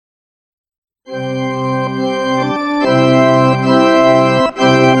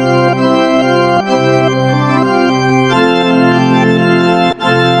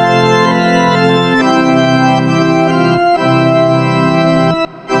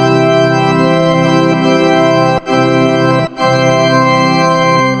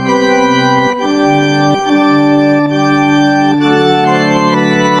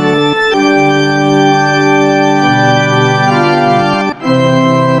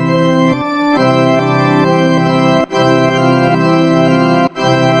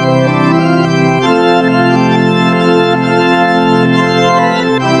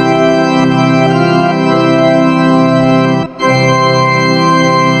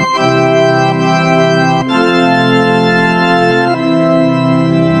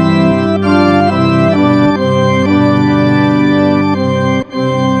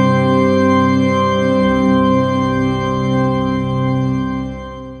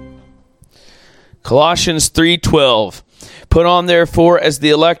Colossians 3:12. Put on therefore as the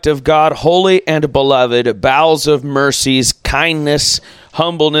elect of God, holy and beloved, bowels of mercies, kindness,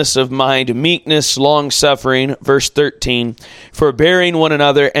 humbleness of mind, meekness, long-suffering. Verse 13, forbearing one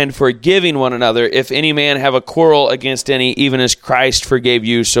another and forgiving one another. If any man have a quarrel against any, even as Christ forgave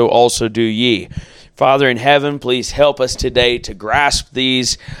you, so also do ye. Father in heaven, please help us today to grasp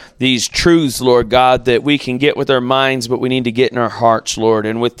these truths, Lord God, that we can get with our minds, but we need to get in our hearts, Lord,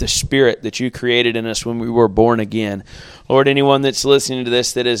 and with the Spirit that you created in us when we were born again. Lord, anyone that's listening to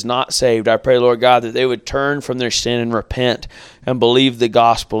this that is not saved, I pray, Lord God, that they would turn from their sin and repent and believe the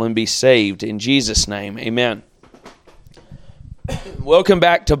gospel and be saved. In Jesus' name, amen. Welcome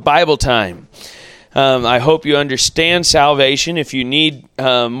back to Bible Time. I hope you understand salvation. If you need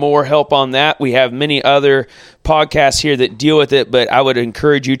more help on that, we have many other podcasts here that deal with it, but I would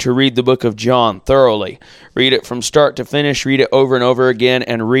encourage you to read the book of John thoroughly. Read it from start to finish, read it over and over again,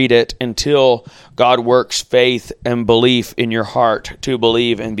 and read it until God works faith and belief in your heart to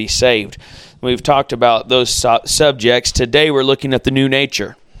believe and be saved. We've talked about those subjects. Today we're looking at the new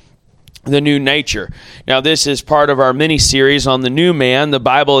nature. The new nature. Now, this is part of our mini-series on the new man. The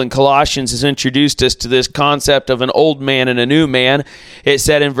Bible in Colossians has introduced us to this concept of an old man and a new man. It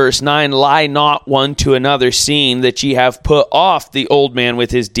said in verse 9, lie not one to another, seeing that ye have put off the old man with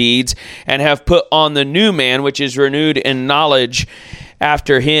his deeds, and have put on the new man, which is renewed in knowledge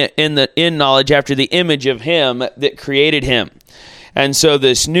after him, in knowledge after the image of him that created him. And so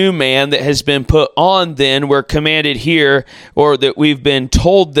this new man that has been put on, then we're commanded here, or that we've been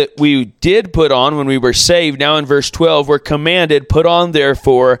told that we did put on when we were saved. Now in verse 12, we're commanded, put on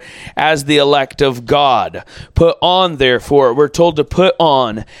therefore as the elect of God. Put on therefore. We're told to put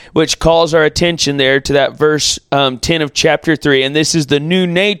on, which calls our attention there to that verse 10 of chapter 3. And this is the new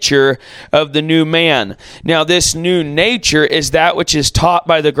nature of the new man. Now this new nature is that which is taught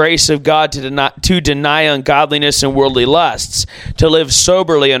by the grace of God to deny ungodliness and worldly lusts, to live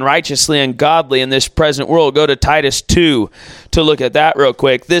soberly and righteously and godly in this present world. Go to Titus 2 to look at that real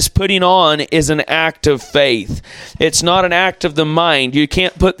quick. This putting on is an act of faith. It's not an act of the mind. You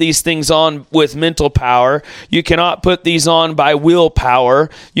can't put these things on with mental power. You cannot put these on by willpower.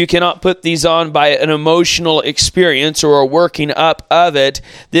 You cannot put these on by an emotional experience or a working up of it.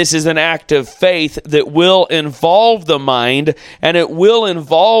 This is an act of faith that will involve the mind, and it will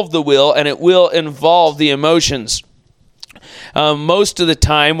involve the will, and it will involve the emotions. Most of the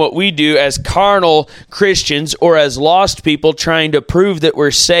time, what we do as carnal Christians or as lost people trying to prove that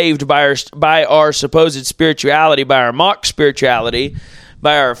we're saved by our supposed spirituality, by our mock spirituality,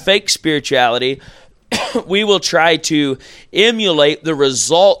 by our fake spirituality, we will try to emulate the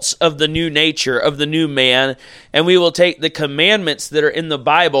results of the new nature, of the new man, and we will take the commandments that are in the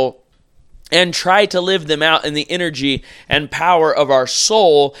Bible and try to live them out in the energy and power of our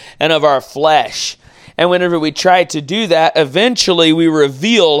soul and of our flesh. And whenever we try to do that, eventually we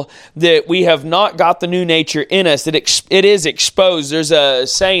reveal that we have not got the new nature in us. It is exposed. There's a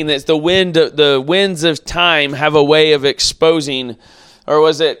saying that the winds of time have a way of exposing, or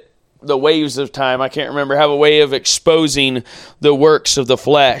was it the waves of time? I can't remember. Have a way of exposing the works of the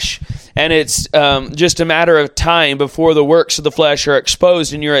flesh. And it's just a matter of time before the works of the flesh are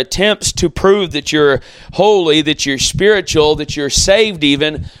exposed, and your attempts to prove that you're holy, that you're spiritual, that you're saved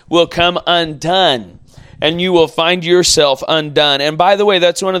even, will come undone. And you will find yourself undone. And by the way,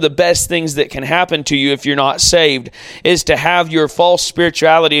 that's one of the best things that can happen to you if you're not saved, is to have your false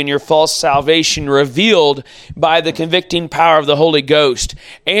spirituality and your false salvation revealed by the convicting power of the Holy Ghost,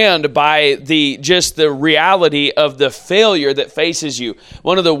 and by the reality of the failure that faces you.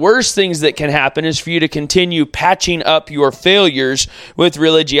 One of the worst things that can happen is for you to continue patching up your failures with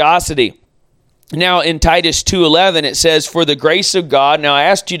religiosity. Now, in Titus 2:11, it says, for the grace of God. Now, I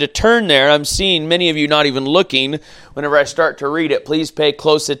asked you to turn there. I'm seeing many of you not even looking whenever I start to read it. Please pay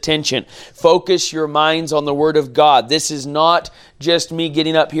close attention. Focus your minds on the Word of God. This is not just me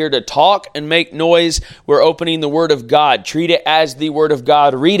getting up here to talk and make noise. We're opening the Word of God. Treat it as the Word of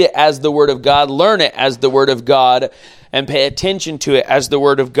God. Read it as the Word of God. Learn it as the Word of God. And pay attention to it as the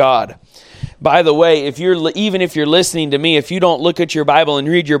Word of God. By the way, even if you're listening to me, if you don't look at your Bible and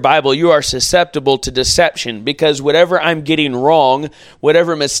read your Bible, you are susceptible to deception, because whatever I'm getting wrong,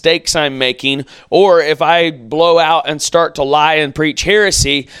 whatever mistakes I'm making, or if I blow out and start to lie and preach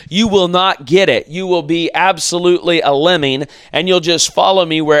heresy, you will not get it. You will be absolutely a lemming, and you'll just follow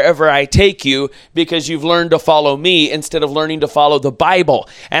me wherever I take you, because you've learned to follow me instead of learning to follow the Bible.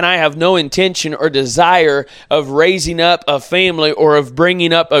 And I have no intention or desire of raising up a family or of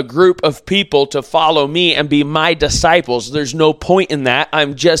bringing up a group of people people to follow me and be my disciples. There's no point in that.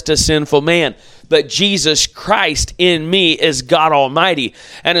 I'm just a sinful man. But Jesus Christ in me is God Almighty.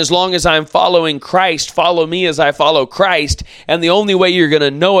 And as long as I'm following Christ, follow me as I follow Christ. And the only way you're going to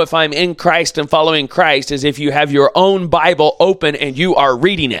know if I'm in Christ and following Christ is if you have your own Bible open and you are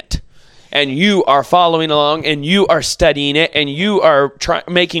reading it. And you are following along, and you are studying it, and you are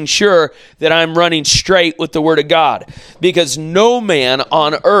making sure that I'm running straight with the Word of God. Because no man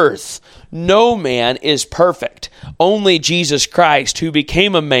on earth, no man is perfect. Only Jesus Christ, who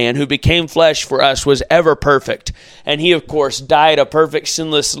became a man, who became flesh for us, was ever perfect. And he, of course, died a perfect,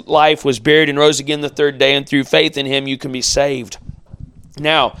 sinless life, was buried, and rose again the third day. And through faith in him, you can be saved.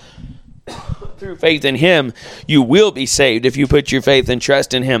 Now, through faith in him, you will be saved if you put your faith and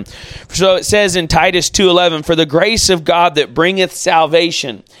trust in him. So it says in Titus 2:11, "For the grace of God that bringeth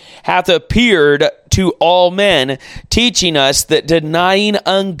salvation hath appeared to all men, teaching us that denying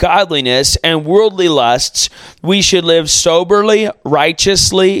ungodliness and worldly lusts, we should live soberly,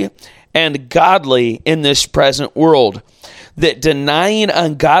 righteously, and godly in this present world." That denying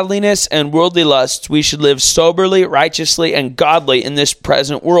ungodliness and worldly lusts, we should live soberly, righteously, and godly in this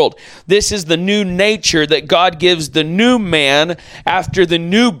present world. This is the new nature that God gives the new man after the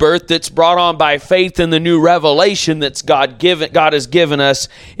new birth that's brought on by faith in the new revelation that's God has given us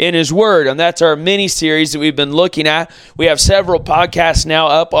in his word. And that's our mini-series that we've been looking at. We have several podcasts now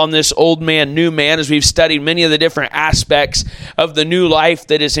up on this old man, new man, as we've studied many of the different aspects of the new life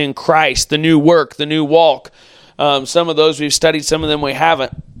that is in Christ, the new work, the new walk. Some of those we've studied, some of them we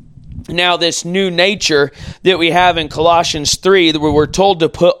haven't. Now, this new nature that we have in Colossians 3, that we're told to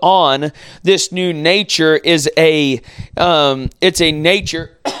put on, this new nature is it's a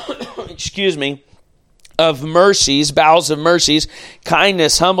nature, excuse me, of mercies, bowels of mercies,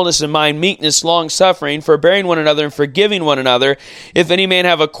 kindness, humbleness of mind, meekness, long-suffering, forbearing one another and forgiving one another. If any man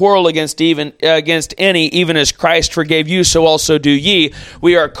have a quarrel against any, even as Christ forgave you, so also do ye.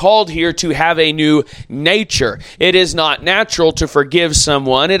 We are called here to have a new nature. It is not natural to forgive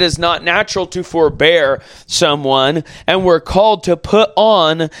someone. It is not natural to forbear someone. And we're called to put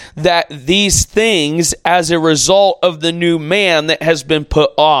on these things as a result of the new man that has been put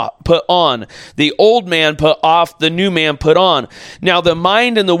on. The old man put off, the new man put on. Now, the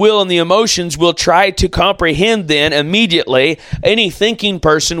mind and the will and the emotions will try to comprehend then immediately. Any thinking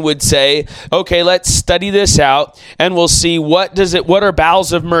person would say, okay, let's study this out and we'll see what are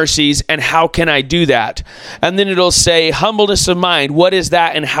bowels of mercies and how can I do that? And then it'll say humbleness of mind. What is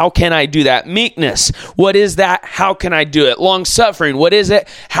that and how can I do that? Meekness. What is that? How can I do it? Long suffering. What is it?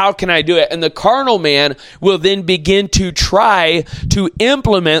 How can I do it? And the carnal man will then begin to try to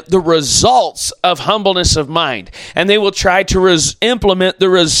implement the results of humbleness of mind, and they will try to implement the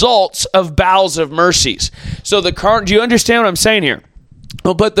results of bowels of mercies. So do you understand what I'm saying here?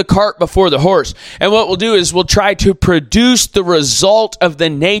 We'll put the cart before the horse. And what we'll do is we'll try to produce the result of the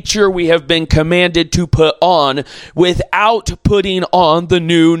nature we have been commanded to put on without putting on the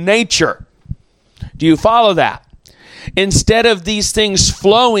new nature. Do you follow that? Instead of these things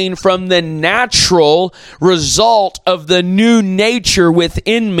flowing from the natural result of the new nature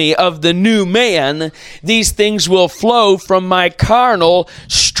within me, of the new man, these things will flow from my carnal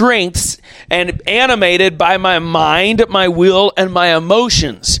strengths and animated by my mind, my will, and my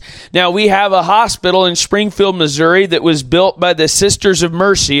emotions. Now, we have a hospital in Springfield, Missouri that was built by the Sisters of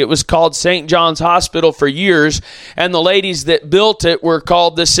Mercy. It was called St. John's Hospital for years, and the ladies that built it were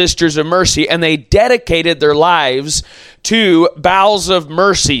called the Sisters of Mercy, and they dedicated their lives to bowels of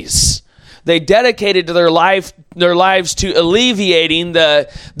mercies. They dedicated their lives to alleviating the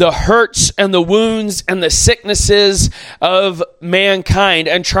hurts and the wounds and the sicknesses of mankind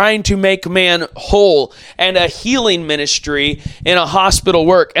and trying to make man whole, and a healing ministry in a hospital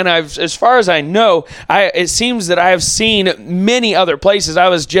work. And as far as I know, it seems that I have seen many other places. I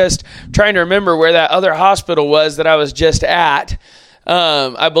was just trying to remember where that other hospital was that I was just at.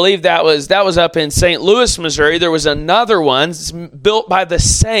 I believe that was up in St. Louis, Missouri. There was another one built by the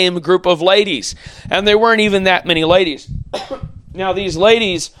same group of ladies, and there weren't even that many ladies. Now, these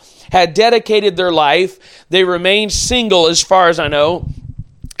ladies had dedicated their life. They remained single, as far as I know,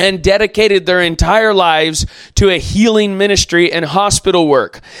 and dedicated their entire lives to a healing ministry and hospital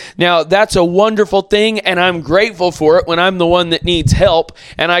work. Now, that's a wonderful thing, and I'm grateful for it when I'm the one that needs help,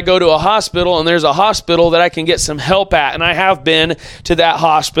 and I go to a hospital, and there's a hospital that I can get some help at, and I have been to that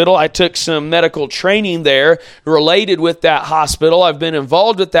hospital. I took some medical training there related with that hospital. I've been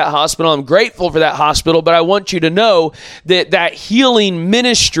involved with that hospital. I'm grateful for that hospital, but I want you to know that healing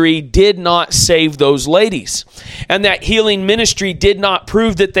ministry did not save those ladies, and that healing ministry did not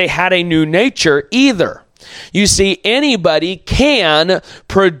prove that they had a new nature either. You see, anybody can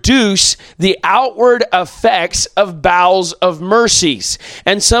produce the outward effects of bowels of mercies.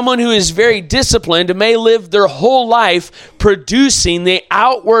 And someone who is very disciplined may live their whole life producing the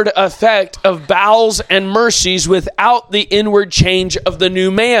outward effect of bowels and mercies without the inward change of the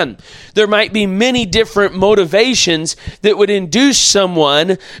new man. There might be many different motivations that would induce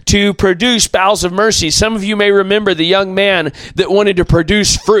someone to produce bowels of mercy. Some of you may remember the young man that wanted to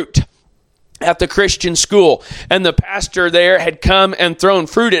produce fruit at the Christian school, and the pastor there had come and thrown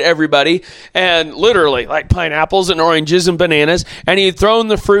fruit at everybody, and literally like pineapples and oranges and bananas, and he had thrown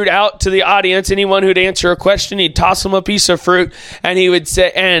the fruit out to the audience. Anyone who'd answer a question, he'd toss them a piece of fruit, and he would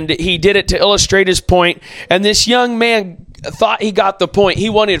say, and he did it to illustrate his point. And this young man thought he got the point. He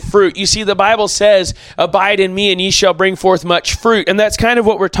wanted fruit. You see, the Bible says, abide in me and ye shall bring forth much fruit. And that's kind of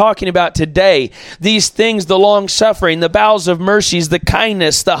what we're talking about today. These things, the long suffering, the bowels of mercies, the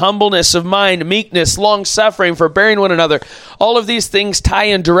kindness, the humbleness of mind, meekness, long suffering, forbearing one another. All of these things tie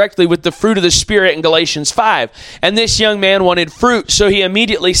in directly with the fruit of the Spirit in Galatians 5. And this young man wanted fruit, so he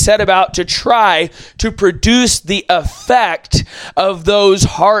immediately set about to try to produce the effect of those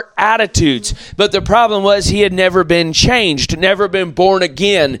heart attitudes. But the problem was he had never been changed, never been born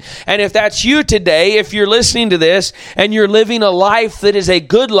again. And if that's you today, if you're listening to this and you're living a life that is a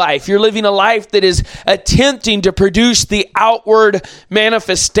good life, you're living a life that is attempting to produce the outward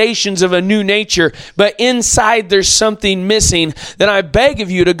manifestations of a new nature, but inside there's something missing, then I beg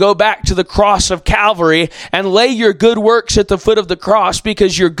of you to go back to the cross of Calvary and lay your good works at the foot of the cross,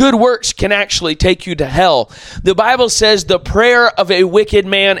 because your good works can actually take you to hell. The Bible says the prayer of a wicked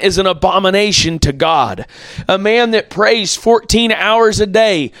man is an abomination to God. A man that prays 14 hours a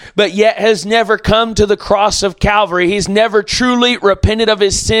day, but yet has never come to the cross of Calvary. He's never truly repented of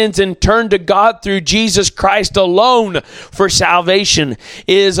his sins and turned to God through Jesus Christ alone for salvation,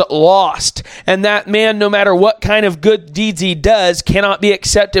 is lost. And that man, no matter what kind of good deeds he does, cannot be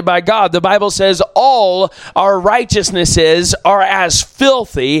accepted by God. The Bible says all our righteousnesses are as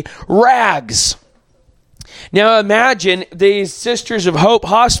filthy rags. Now imagine these Sisters of Hope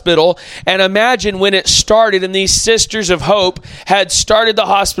Hospital, and imagine when it started and these Sisters of Hope had started the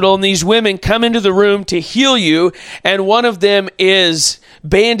hospital, and these women come into the room to heal you, and one of them is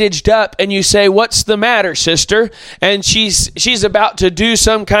bandaged up, and you say, "What's the matter, sister?" And she's about to do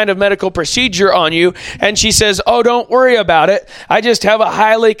some kind of medical procedure on you, and she says, "Oh, don't worry about it. I just have a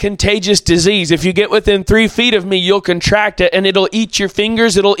highly contagious disease. If you get within 3 feet of me, you'll contract it, and it'll eat your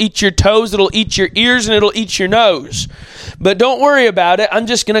fingers, it'll eat your toes, it'll eat your ears, and it'll eat your nose. But don't worry about it. I'm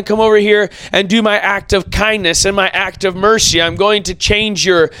just going to come over here and do my act of kindness and my act of mercy. I'm going to change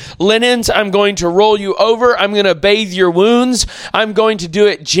your linens. I'm going to roll you over. I'm going to bathe your wounds. I'm going to do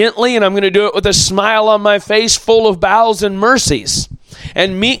it gently, and I'm going to do it with a smile on my face full of bowels and mercies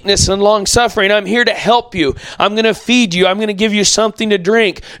and meekness and long suffering. I'm here to help you. I'm going to feed you. I'm going to give you something to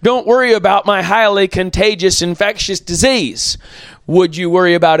drink. Don't worry about my highly contagious infectious disease." Would you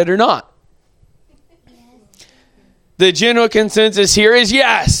worry about it or not? The general consensus here is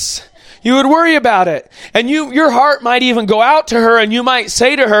yes. You would worry about it. And your heart might even go out to her, and you might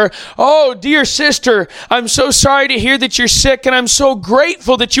say to her, "Oh, dear sister, I'm so sorry to hear that you're sick, and I'm so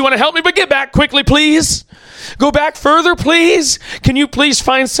grateful that you want to help me, but get back quickly, please. Go back further, please. Can you please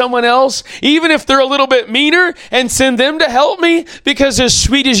find someone else, even if they're a little bit meaner, and send them to help me? Because as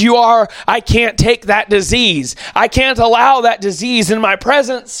sweet as you are, I can't take that disease. I can't allow that disease in my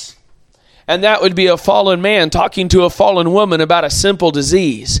presence." And that would be a fallen man talking to a fallen woman about a simple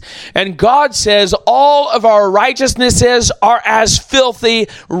disease. And God says all of our righteousnesses are as filthy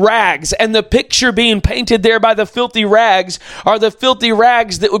rags. And the picture being painted there by the filthy rags are the filthy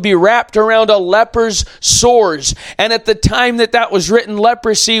rags that would be wrapped around a leper's sores. And at the time that was written,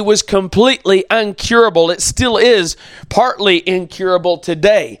 leprosy was completely incurable. It still is partly incurable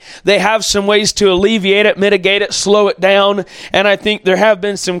today. They have some ways to alleviate it, mitigate it, slow it down. And I think there have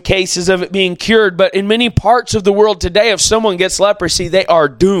been some cases of it being cured, but in many parts of the world today, if someone gets leprosy, they are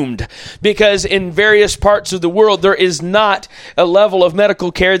doomed, because in various parts of the world, there is not a level of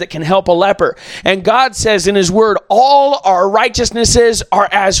medical care that can help a leper. And God says in His Word, all our righteousnesses are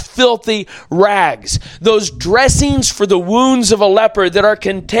as filthy rags. Those dressings for the wounds of a leper that are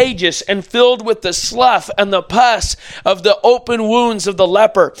contagious and filled with the slough and the pus of the open wounds of the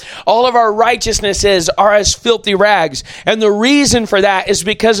leper. All of our righteousnesses are as filthy rags. And the reason for that is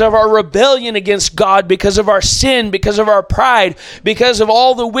because of our rebellion rebellion against God because of our sin, because of our pride, because of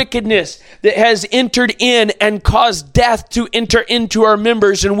all the wickedness that has entered in and caused death to enter into our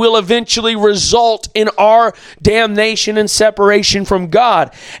members and will eventually result in our damnation and separation from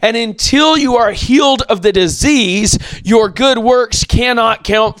God. And until you are healed of the disease, your good works cannot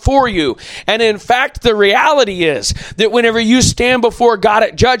count for you. And in fact, the reality is that whenever you stand before God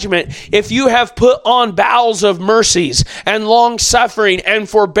at judgment, if you have put on bowels of mercies and long suffering and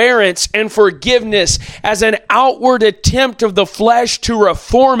forbearance and forgiveness as an outward attempt of the flesh to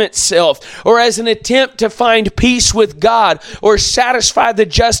reform itself, or as an attempt to find peace with God, or satisfy the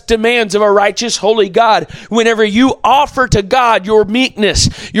just demands of a righteous, holy God, whenever you offer to God your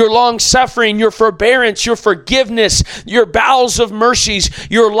meekness, your long suffering, your forbearance, your forgiveness, your bowels of mercies,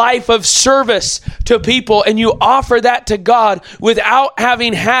 your life of service to people, and you offer that to God without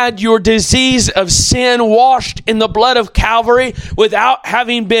having had your disease of sin washed in the blood of Calvary, without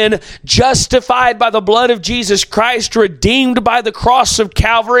having been justified by the blood of Jesus Christ, redeemed by the cross of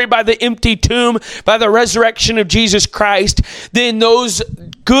Calvary, by the empty tomb, by the resurrection of Jesus Christ, then those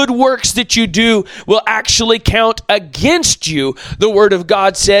good works that you do will actually count against you, the Word of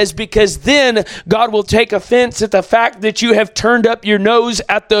God says, because then God will take offense at the fact that you have turned up your nose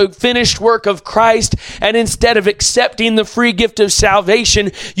at the finished work of Christ, and instead of accepting the free gift of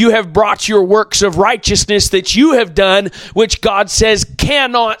salvation, you have brought your works of righteousness that you have done, which God says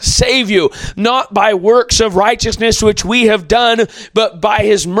cannot save you, not by works of righteousness which we have done, but by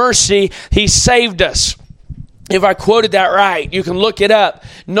His mercy He saved us. If I quoted that right, you can look it up.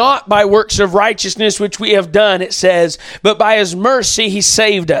 Not by works of righteousness which we have done, it says, but by His mercy He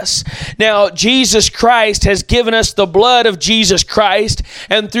saved us. Now, Jesus Christ has given us the blood of Jesus Christ,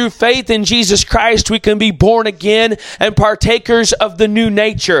 and through faith in Jesus Christ, we can be born again and partakers of the new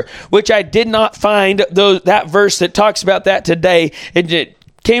nature, which I did not find that verse that talks about that today. It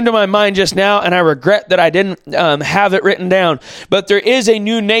came to my mind just now, and I regret that I didn't have it written down. But there is a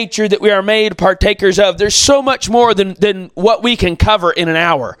new nature that we are made partakers of. There's so much more than what we can cover in an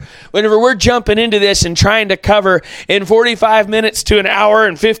hour. Whenever we're jumping into this and trying to cover in 45 minutes to an hour,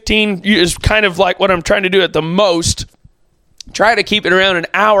 and 15 is kind of like what I'm trying to do at the most. Try to keep it around an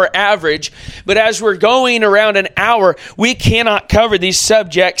hour average, but as we're going around an hour, we cannot cover these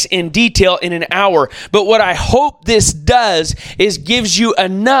subjects in detail in an hour. But what I hope this does is gives you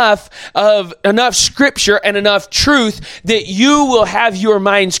enough scripture and enough truth that you will have your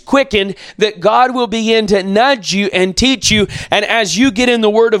minds quickened, that God will begin to nudge you and teach you, and as you get in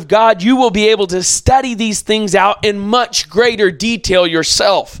the Word of God, you will be able to study these things out in much greater detail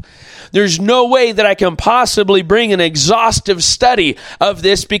yourself. There's no way that I can possibly bring an exhaustive study of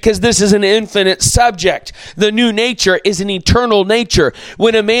this, because this is an infinite subject. The new nature is an eternal nature.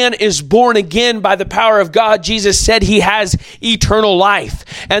 When a man is born again by the power of God, Jesus said he has eternal life.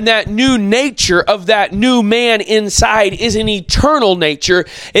 And that new nature of that new man inside is an eternal nature.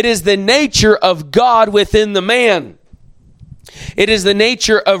 It is the nature of God within the man. It is the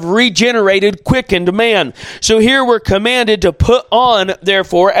nature of regenerated, quickened man. So here we're commanded to put on,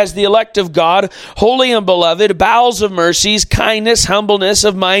 therefore, as the elect of God, holy and beloved, bowels of mercies, kindness, humbleness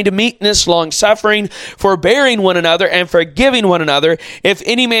of mind, meekness, long-suffering, forbearing one another, and forgiving one another. If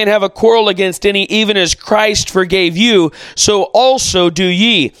any man have a quarrel against any, even as Christ forgave you, so also do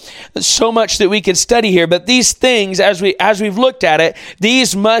ye. So much that we could study here, but these things, as we've looked at it,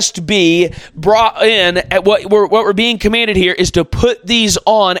 these must be brought in. At what we're being commanded here is to put these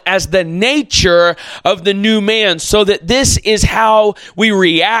on as the nature of the new man, so that this is how we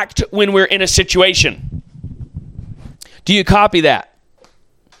react when we're in a situation. Do you copy that?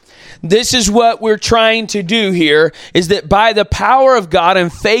 This is what we're trying to do here, is that by the power of God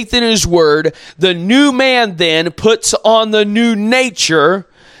and faith in His Word, the new man then puts on the new nature,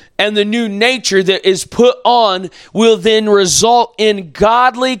 and the new nature that is put on will then result in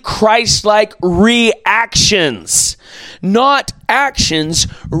godly, Christ-like reactions. Not actions,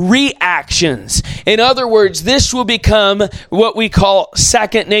 reactions. In other words, this will become what we call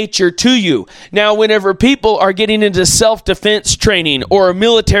second nature to you. Now, whenever people are getting into self-defense training or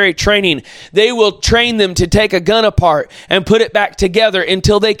military training, they will train them to take a gun apart and put it back together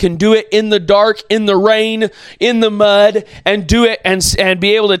until they can do it in the dark, in the rain, in the mud, and do it and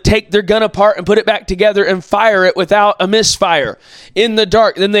be able to take their gun apart and put it back together and fire it without a misfire in the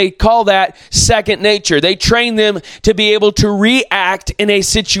dark. Then they call that second nature. They train them to be able to react in a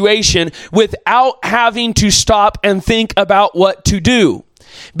situation without having to stop and think about what to do.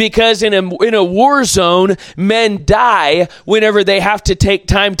 Because in a war zone, men die whenever they have to take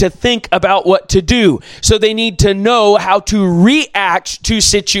time to think about what to do. So they need to know how to react to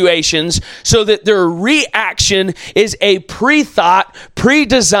situations so that their reaction is a pre-thought,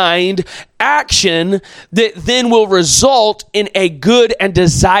 pre-designed action that then will result in a good and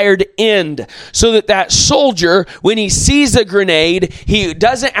desired end. So that soldier, when he sees a grenade, he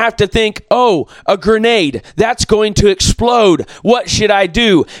doesn't have to think, oh, a grenade, that's going to explode. What should I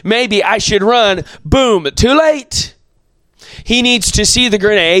do? Maybe I should run. Boom, too late. He needs to see the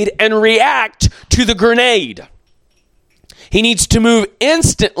grenade and react to the grenade. He needs to move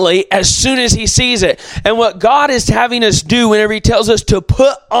instantly as soon as he sees it. And what God is having us do whenever he tells us to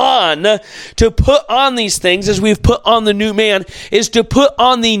put on these things, as we've put on the new man, is to put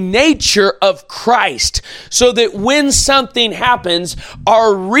on the nature of Christ. So that when something happens,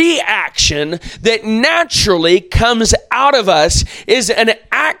 our reaction that naturally comes out of us is an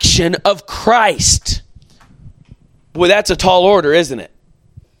action of Christ. Boy, that's a tall order, isn't it?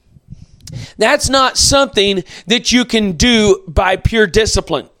 That's not something that you can do by pure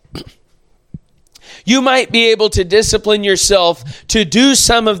discipline. You might be able to discipline yourself to do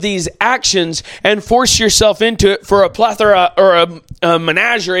some of these actions and force yourself into it for a plethora or a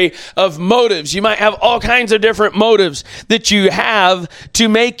menagerie of motives. You might have all kinds of different motives that you have to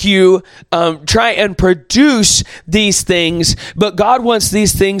make you try and produce these things. But God wants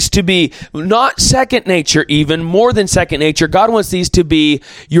these things to be not second nature, even more than second nature. God wants these to be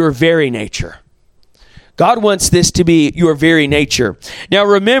your very nature. God wants this to be your very nature. Now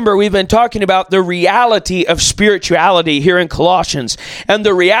remember, we've been talking about the reality of spirituality here in Colossians. And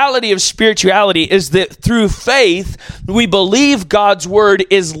the reality of spirituality is that through faith, we believe God's word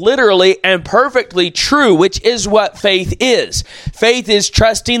is literally and perfectly true, which is what faith is. Faith is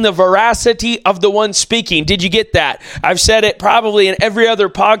trusting the veracity of the one speaking. Did you get that? I've said it probably in every other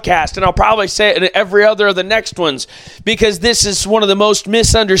podcast, and I'll probably say it in every other of the next ones, because this is one of the most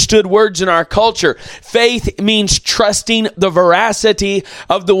misunderstood words in our culture. Faith means trusting the veracity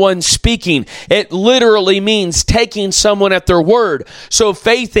of the one speaking. It literally means taking someone at their word. So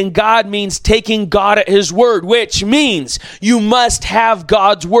faith in God means taking God at his word, which means you must have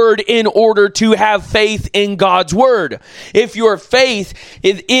God's word in order to have faith in God's word. If your faith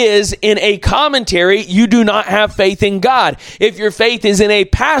is in a commentary, you do not have faith in God. If your faith is in a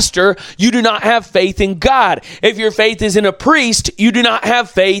pastor, you do not have faith in God. If your faith is in a priest, you do not have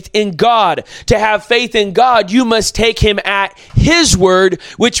faith in God. To have faith in God, you must take him at his word,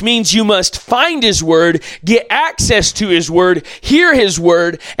 which means you must find his word, get access to his word, hear his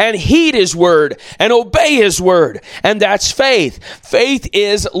word, and heed his word, and obey his word. And that's faith. Faith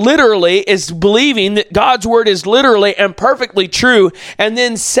is believing that God's word is literally and perfectly true, and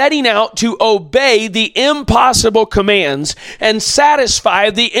then setting out to obey the impossible commands and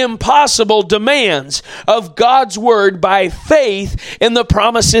satisfy the impossible demands of God's word by faith in the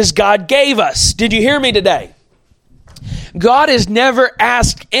promises God gave us. Did you hear me today? God has never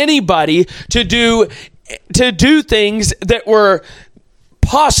asked anybody to do things that were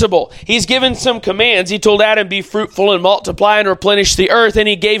possible. He's given some commands. He told Adam, be fruitful and multiply and replenish the earth, and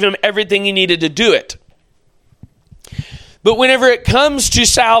he gave him everything he needed to do it. But whenever it comes to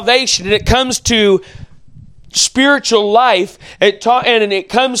salvation, and it comes to spiritual life, and it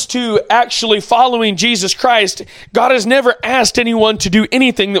comes to actually following Jesus Christ, God has never asked anyone to do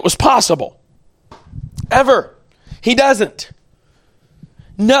anything that was possible. Ever. He doesn't.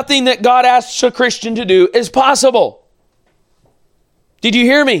 Nothing that God asks a Christian to do is possible. Did you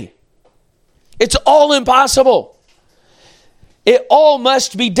hear me? It's all impossible. It all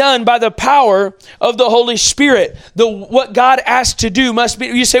must be done by the power of the Holy Spirit. What God asks to do must be...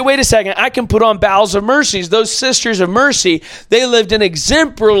 You say, wait a second, I can put on bowels of mercies. Those sisters of mercy, they lived an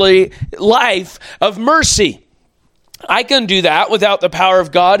exemplary life of mercy. I can do that without the power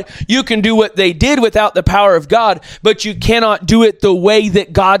of God. You can do what they did without the power of God, but you cannot do it the way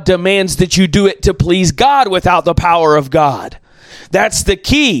that God demands that you do it to please God without the power of God. That's the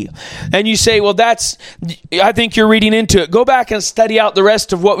key. And you say, well, I think you're reading into it. Go back and study out the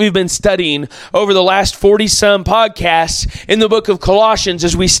rest of what we've been studying over the last 40-some podcasts in the book of Colossians.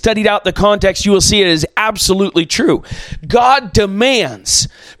 As we studied out the context, you will see it is absolutely true. God demands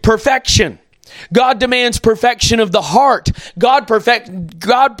perfection. God demands perfection of the heart. God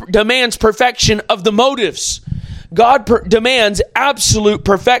demands perfection of the motives. God demands absolute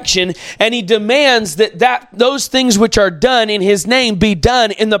perfection, and he demands that those things which are done in his name be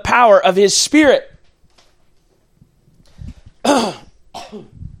done in the power of his Spirit.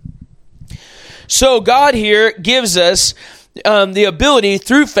 So God here gives us the ability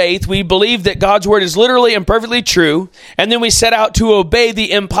through faith, we believe that God's word is literally and perfectly true, and then we set out to obey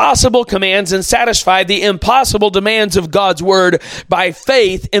the impossible commands and satisfy the impossible demands of God's word by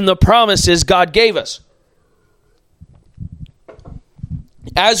faith in the promises God gave us.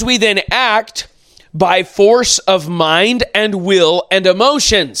 As we then act by force of mind and will and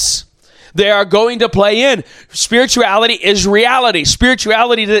emotions, they are going to play in. Spirituality is reality.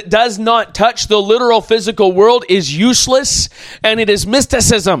 Spirituality that does not touch the literal physical world is useless, and it is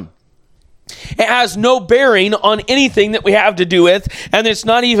mysticism. It has no bearing on anything that we have to do with, and it's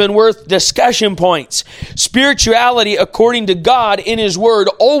not even worth discussion points. Spirituality, according to God in His Word,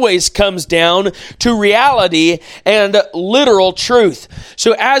 always comes down to reality and literal truth.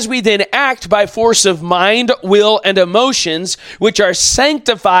 So as we then act by force of mind, will, and emotions, which are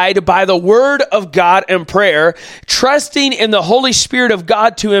sanctified by the Word of God and prayer, trusting in the Holy Spirit of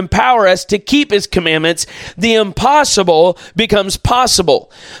God to empower us to keep His commandments, the impossible becomes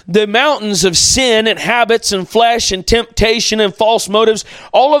possible. The mountains of sin and habits and flesh and temptation and false motives,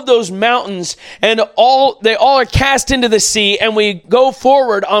 all of those mountains and they all are cast into the sea, and we go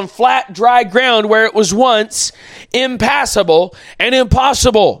forward on flat, dry ground where it was once impassable and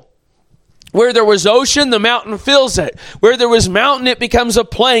impossible. Where there was ocean, the mountain fills it. Where there was mountain, it becomes a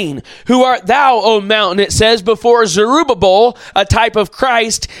plain. Who art thou, O mountain? It says, before Zerubbabel, a type of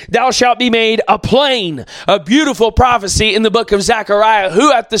Christ, thou shalt be made a plain. A beautiful prophecy in the book of Zechariah.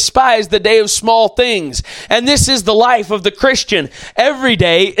 Who hath despised the day of small things? And this is the life of the Christian. Every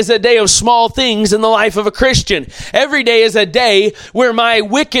day is a day of small things in the life of a Christian. Every day is a day where my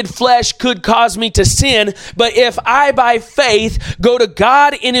wicked flesh could cause me to sin. But if I, by faith, go to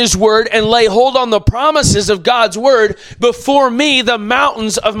God in His Word and lay hold on the promises of God's word, before me the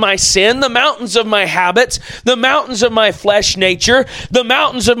mountains of my sin, the mountains of my habits, the mountains of my flesh nature, the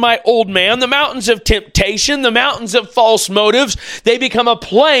mountains of my old man, the mountains of temptation, the mountains of false motives, they become a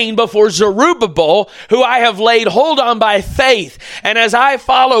plain before Zerubbabel, who I have laid hold on by faith. And as I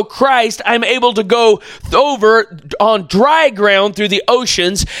follow Christ, I'm able to go over on dry ground through the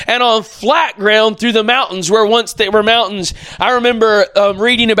oceans and on flat ground through the mountains where once they were mountains. I remember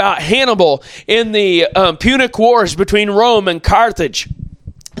reading about Hannibal in the Punic Wars between Rome and Carthage.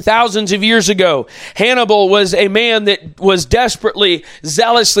 Thousands of years ago, Hannibal was a man that was desperately,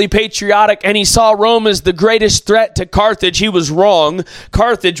 zealously patriotic, and he saw Rome as the greatest threat to Carthage. He was wrong.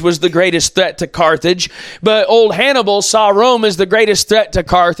 Carthage was the greatest threat to Carthage. But old Hannibal saw Rome as the greatest threat to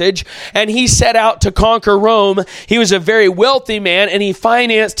Carthage, and he set out to conquer Rome. He was a very wealthy man, and he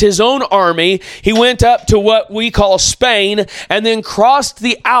financed his own army. He went up to what we call Spain, and then crossed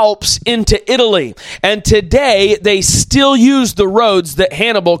the Alps into Italy. And today, they still use the roads that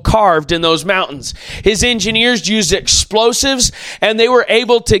Hannibal carved in those mountains. His engineers used explosives, and they were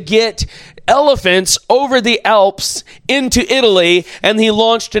able to get elephants over the Alps into Italy, and he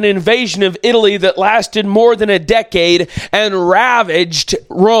launched an invasion of Italy that lasted more than a decade and ravaged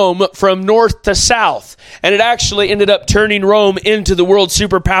Rome from north to south. And it actually ended up turning Rome into the world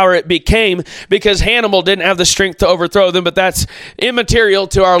superpower it became, because Hannibal didn't have the strength to overthrow them, but that's immaterial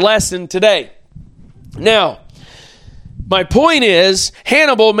to our lesson today. Now, my point is,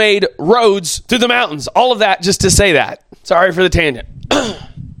 Hannibal made roads through the mountains. All of that just to say that. Sorry for the tangent.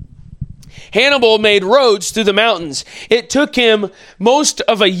 Hannibal made roads through the mountains. It took him most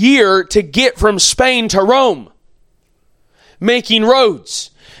of a year to get from Spain to Rome, making roads.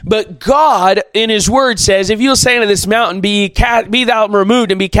 But God, in His Word, says, if you'll say unto this mountain, be thou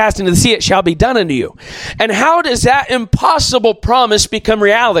removed and be cast into the sea, it shall be done unto you. And how does that impossible promise become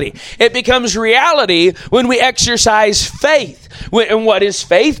reality? It becomes reality when we exercise faith. And what is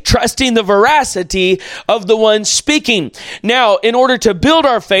faith? Trusting the veracity of the one speaking. Now, in order to build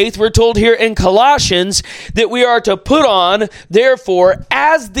our faith, we're told here in Colossians that we are to put on, therefore,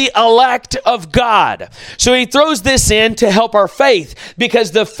 as the elect of God. So he throws this in to help our faith,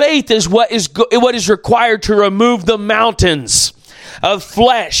 because the faith is what is required to remove the mountains of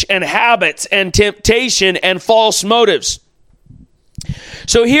flesh and habits and temptation and false motives.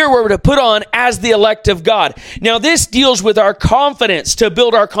 So here we're to put on as the elect of God. Now this deals with our confidence, to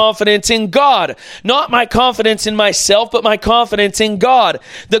build our confidence in God. Not my confidence in myself, but my confidence in God.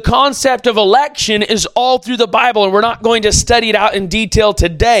 The concept of election is all through the Bible, and we're not going to study it out in detail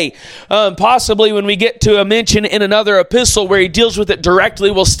today. Possibly when we get to a mention in another epistle where he deals with it directly,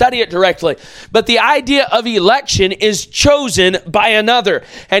 we'll study it directly. But the idea of election is chosen by another.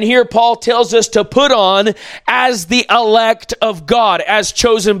 And here Paul tells us to put on as the elect of God, as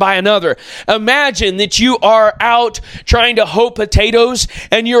chosen by another. Imagine that you are out trying to hoe potatoes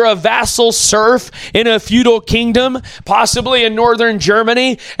and you're a vassal serf in a feudal kingdom, possibly in northern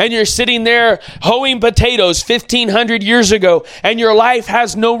Germany, and you're sitting there hoeing potatoes 1,500 years ago, and your life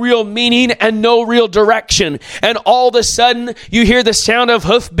has no real meaning and no real direction. And all of a sudden, you hear the sound of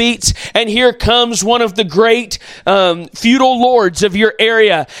hoofbeats, and here comes one of the great feudal lords of your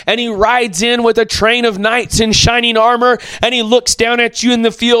area, and he rides in with a train of knights in shining armor, and he looks down at you in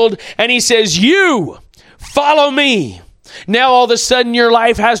the field, and he says, "You, follow me." Now all of a sudden your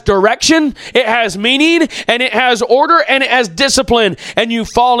life has direction, it has meaning, and it has order, and it has discipline. And you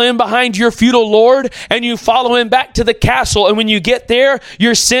fall in behind your feudal lord, and you follow him back to the castle. And when you get there,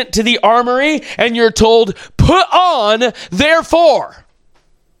 you're sent to the armory, and you're told, "Put on, therefore."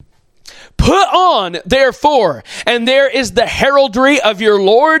 Put on, therefore, and there is the heraldry of your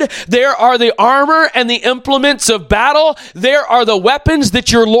Lord. There are the armor and the implements of battle. There are the weapons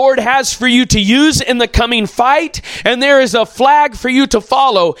that your Lord has for you to use in the coming fight. And there is a flag for you to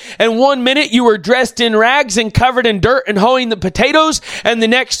follow. And one minute you were dressed in rags and covered in dirt and hoeing the potatoes. And the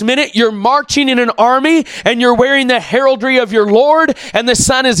next minute you're marching in an army and you're wearing the heraldry of your Lord. And the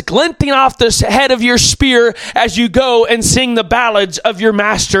sun is glinting off the head of your spear as you go and sing the ballads of your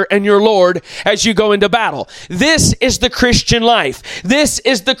master and your Lord as you go into battle. This is the Christian life. This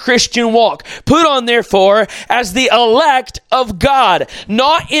is the Christian walk. Put on, therefore, as the elect of God,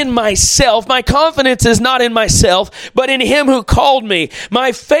 not in myself. My confidence is not in myself, but in him who called me.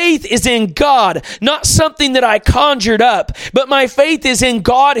 My faith is in God, not something that I conjured up, but my faith is in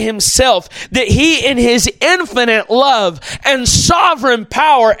God himself, that he in his infinite love and sovereign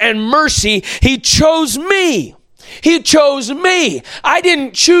power and mercy, he chose me. He chose me. I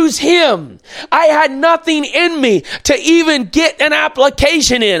didn't choose him. I had nothing in me to even get an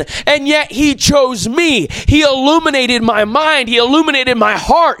application in. And yet he chose me. He illuminated my mind. He illuminated my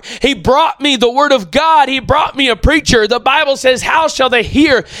heart. He brought me the word of God. He brought me a preacher. The Bible says, how shall they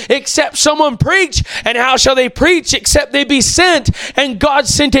hear except someone preach? And how shall they preach except they be sent? And God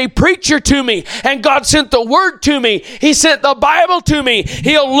sent a preacher to me. And God sent the word to me. He sent the Bible to me.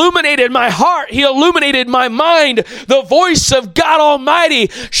 He illuminated my heart. He illuminated my mind. The voice of God Almighty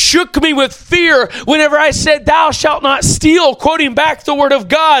shook me with fear whenever I said, "Thou shalt not steal," quoting back the word of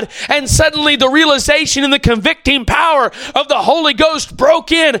God. And suddenly the realization and the convicting power of the Holy Ghost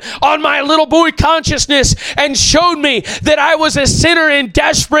broke in on my little boy consciousness and showed me that I was a sinner in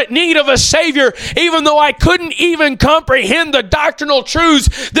desperate need of a Savior, even though I couldn't even comprehend the doctrinal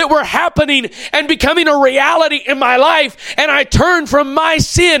truths that were happening and becoming a reality in my life. And I turned from my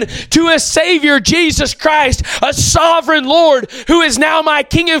sin to a Savior, Jesus Christ, a sovereign Lord who is now my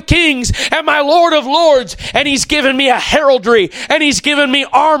King of Kings and my Lord of Lords. And he's given me a heraldry, and he's given me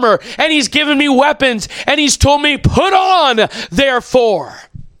armor, and he's given me weapons, and he's told me, "Put on, therefore."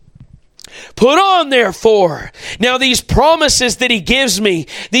 Put on, therefore. Now, these promises that he gives me,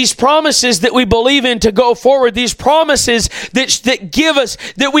 these promises that we believe in to go forward, these promises that give us,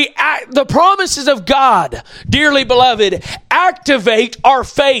 that we act, the promises of God, dearly beloved, activate our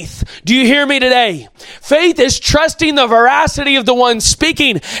faith. Do you hear me today? Faith is trusting the veracity of the one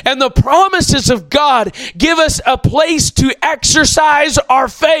speaking, and the promises of God give us a place to exercise our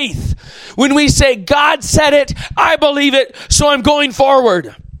faith. When we say, God said it, I believe it, so I'm going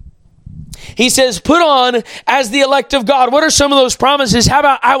forward. He says, put on as the elect of God. What are some of those promises? How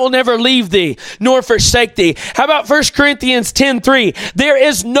about, I will never leave thee nor forsake thee? How about 1 Corinthians 10:3? There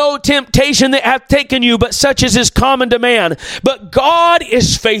is no temptation that hath taken you, but such as is common to man. But God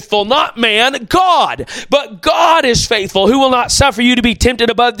is faithful, not man, God. But God is faithful, who will not suffer you to be tempted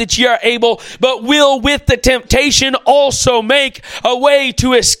above that ye are able, but will with the temptation also make a way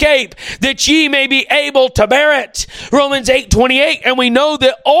to escape, that ye may be able to bear it. Romans 8:28, and we know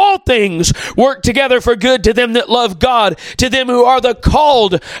that all things work together for good to them that love God, to them who are the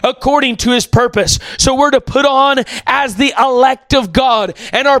called according to his purpose. So we're to put on as the elect of God,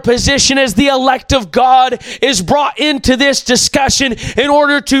 and our position as the elect of God is brought into this discussion in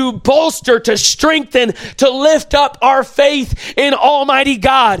order to bolster, to strengthen, to lift up our faith in Almighty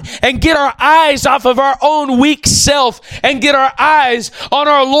God and get our eyes off of our own weak self and get our eyes on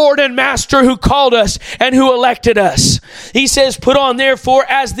our Lord and Master who called us and who elected us. He says, put on therefore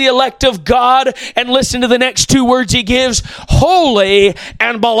as the elect of God, and listen to the next two words he gives, holy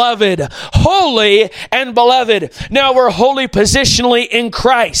and beloved. Holy and beloved. Now we're holy positionally in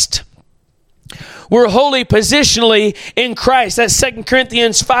Christ. We're holy positionally in Christ. That's 2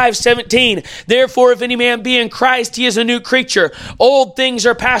 Corinthians 5:17. Therefore, if any man be in Christ, he is a new creature. Old things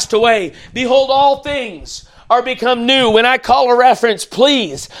are passed away. Behold, all things are become new. When I call a reference,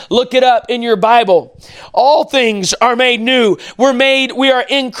 please look it up in your Bible. All things are made new. We are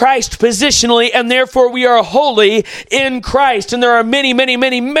in Christ positionally, and therefore we are holy in Christ. And there are many, many,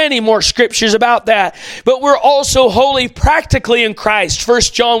 many, many more scriptures about that. But we're also holy practically in Christ.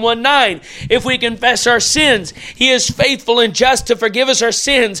 1 John 1:9. If we confess our sins, He is faithful and just to forgive us our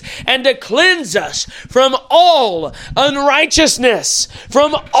sins and to cleanse us from all unrighteousness.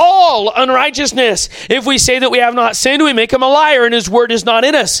 From all unrighteousness. If we say that we have not sinned, we make Him a liar, and His word is not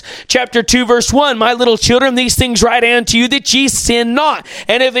in us. Chapter 2, verse 1. My little children, these things write I unto you, that ye sin not.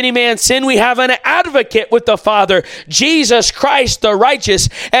 And if any man sin, we have an advocate with the Father, Jesus Christ the righteous,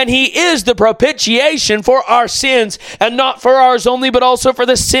 and He is the propitiation for our sins, and not for ours only, but also for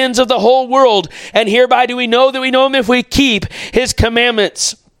the sins of the whole world. And hereby do we know that we know Him if we keep His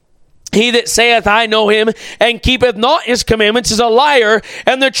commandments. He that saith, I know Him, and keepeth not His commandments is a liar,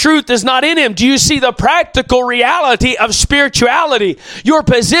 and the truth is not in him. Do you see the practical reality of spirituality? Your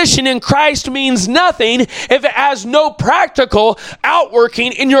position in Christ means nothing if it has no practical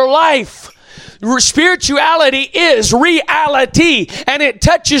outworking in your life. Spirituality is reality, and it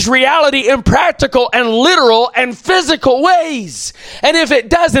touches reality in practical and literal and physical ways. And if it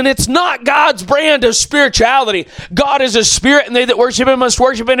doesn't, it's not God's brand of spirituality. God is a spirit, and they that worship Him must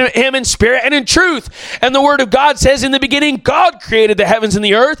worship Him in spirit and in truth. And the Word of God says, in the beginning, God created the heavens and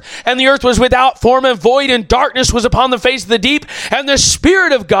the earth was without form and void, and darkness was upon the face of the deep, and the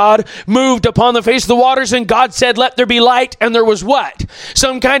Spirit of God moved upon the face of the waters, and God said, let there be light, and there was what?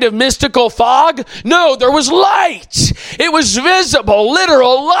 Some kind of mystical fog? No, there was light. It was visible,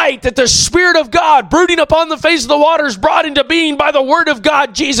 literal light that the Spirit of God, brooding upon the face of the waters, brought into being by the Word of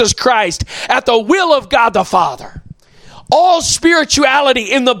God, Jesus Christ, at the will of God the Father. All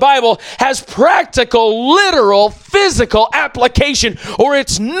spirituality in the Bible has practical, literal, physical application, or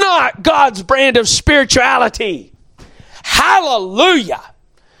it's not God's brand of spirituality. Hallelujah.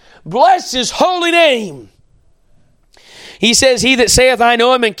 Bless His holy name. He says, he that saith, I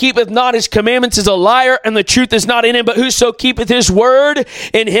know Him, and keepeth not His commandments is a liar, and the truth is not in him. But whoso keepeth His word,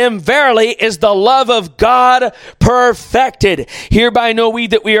 in him verily is the love of God perfected. Hereby know we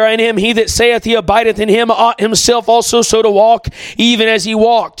that we are in Him. He that saith he abideth in Him ought himself also so to walk, even as He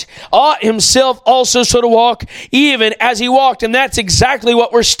walked. Ought himself also so to walk, even as He walked. And that's exactly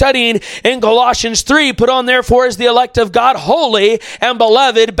what we're studying in Colossians 3. Put on therefore as the elect of God, holy and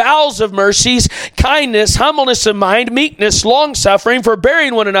beloved, bowels of mercies, kindness, humbleness of mind, meekness, long-suffering,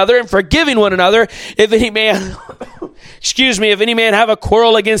 forbearing one another, and forgiving one another. If any man, if any man have a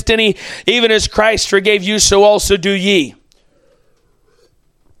quarrel against any, even as Christ forgave you, so also do ye.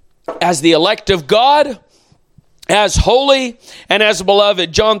 As the elect of God, as holy, and as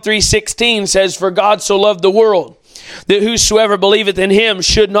beloved. John 3:16 says, for God so loved the world, that whosoever believeth in Him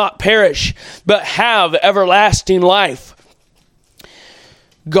should not perish, but have everlasting life.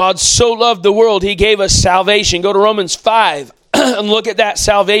 God so loved the world, He gave us salvation. Go to Romans 5 and look at that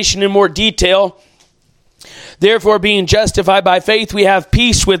salvation in more detail. Therefore, being justified by faith, we have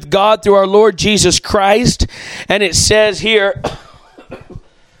peace with God through our Lord Jesus Christ. And it says here,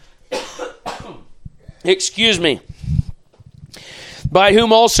 by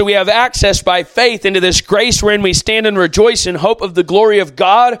whom also we have access by faith into this grace wherein we stand and rejoice in hope of the glory of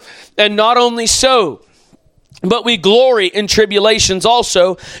God. And not only so, but we glory in tribulations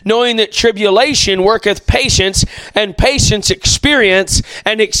also, knowing that tribulation worketh patience, and patience experience,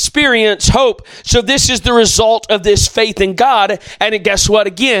 and experience hope. So this is the result of this faith in God. And guess what?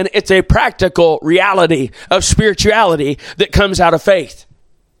 Again, it's a practical reality of spirituality that comes out of faith.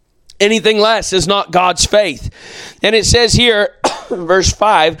 Anything less is not God's faith. And it says here, verse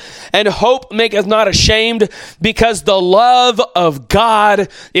 5, and hope maketh not ashamed, because the love of God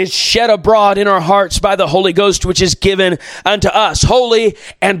is shed abroad in our hearts by the Holy Ghost, which is given unto us. Holy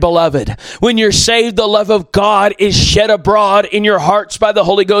and beloved. When you're saved, the love of God is shed abroad in your hearts by the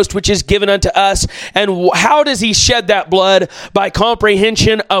Holy Ghost, which is given unto us. And how does He shed that blood? By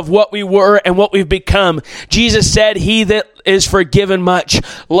comprehension of what we were and what we've become. Jesus said, he that is forgiven much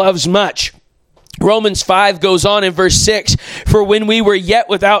loves much. Romans 5 goes on in verse 6, for when we were yet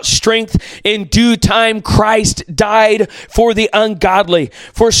without strength, in due time Christ died for the ungodly.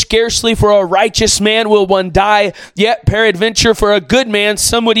 For scarcely for a righteous man will one die, yet peradventure for a good man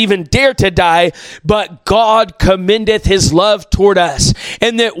some would even dare to die. But God commendeth His love toward us,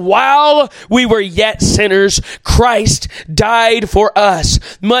 and that while we were yet sinners, Christ died for us.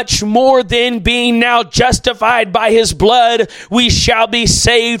 Much more then, being now justified by His blood, we shall be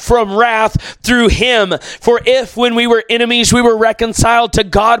saved from wrath through him. For if when we were enemies, we were reconciled to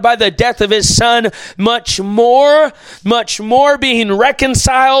God by the death of his Son, much more being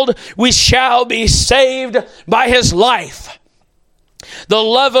reconciled, we shall be saved by his life. The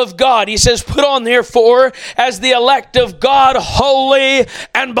love of God. He says, put on therefore as the elect of God, holy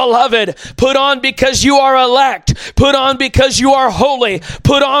and beloved. Put on because you are elect. Put on because you are holy.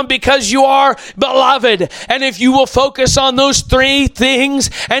 Put on because you are beloved. And if you will focus on those three things,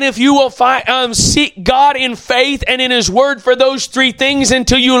 and if you will seek God in faith and in his word for those three things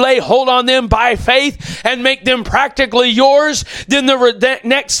until you lay hold on them by faith and make them practically yours, then the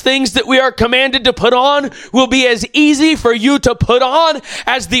next things that we are commanded to put on will be as easy for you to put on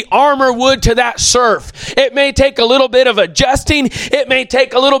as the armor would to that surf. It may take a little bit of adjusting. It may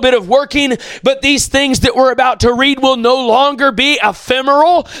take a little bit of working, but these things that we're about to read will no longer be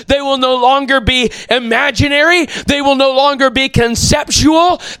ephemeral. They will no longer be imaginary. They will no longer be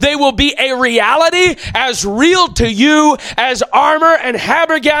conceptual. They will be a reality as real to you as armor and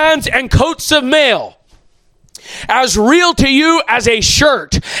habergeons and coats of mail. As real to you as a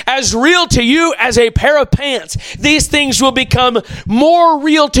shirt, as real to you as a pair of pants. These things will become more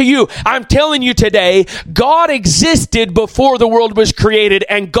real to you. I'm telling you today, God existed before the world was created,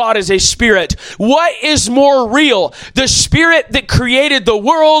 and God is a spirit. What is more real? The spirit that created the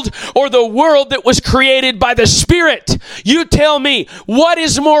world, or the world that was created by the spirit? You tell me, what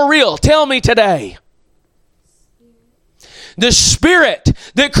is more real? Tell me today. The spirit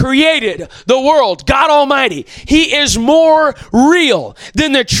that created the world, God Almighty, he is more real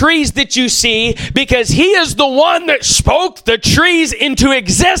than the trees that you see, because he is the one that spoke the trees into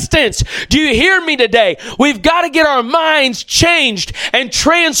existence. Do you hear me today? We've got to get our minds changed and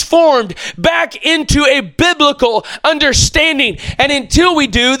transformed back into a biblical understanding. And until we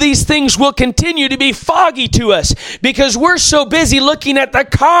do, these things will continue to be foggy to us, because we're so busy looking at the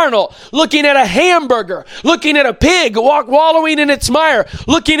carnal, looking at a hamburger, looking at a pig wallowing in its mire,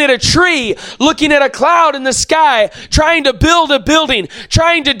 looking at a tree, looking at a cloud in the sky, trying to build a building,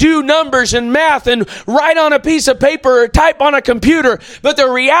 trying to do numbers and math and write on a piece of paper or type on a computer. But the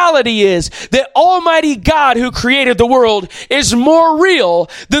reality is that Almighty God, who created the world, is more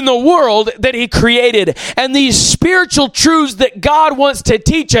real than the world that he created. And these spiritual truths that God wants to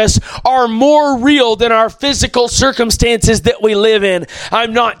teach us are more real than our physical circumstances that we live in.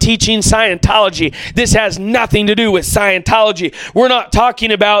 I'm not teaching Scientology. This has nothing to do with Scientology. We're not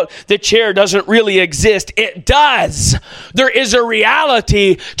talking about the chair doesn't really exist. It does. There is a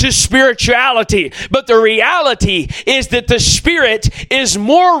reality to spirituality, but the reality is that the spirit is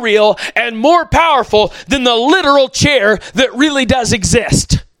more real and more powerful than the literal chair that really does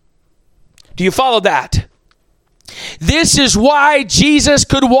exist. Do you follow that? This is why Jesus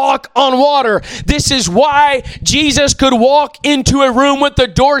could walk on water. This is why Jesus could walk into a room with the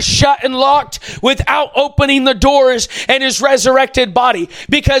doors shut and locked without opening the doors and his resurrected body.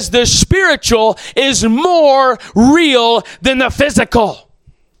 Because the spiritual is more real than the physical.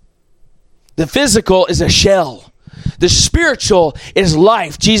 The physical is a shell. The spiritual is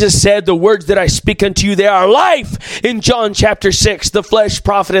life. Jesus said, the words that I speak unto you, they are life. In John chapter 6, the flesh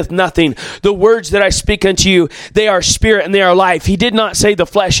profiteth nothing. The words that I speak unto you, they are spirit and they are life. He did not say the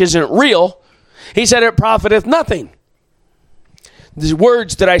flesh isn't real. He said it profiteth nothing. The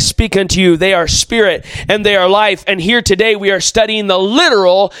words that I speak unto you, they are spirit and they are life. And here today we are studying the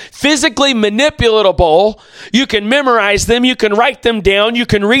literal, physically manipulatable. You can memorize them, you can write them down, you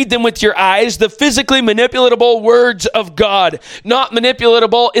can read them with your eyes. The physically manipulatable words of God. Not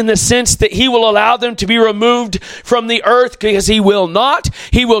manipulatable in the sense that he will allow them to be removed from the earth, because he will not.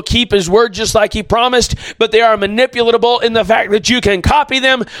 He will keep his word just like he promised. But they are manipulatable in the fact that you can copy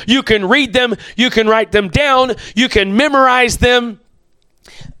them, you can read them, you can write them down, you can memorize them.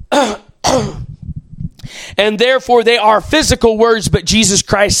 And therefore they are physical words, but Jesus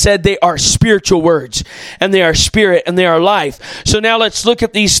Christ said they are spiritual words, and they are spirit and they are life. So now let's look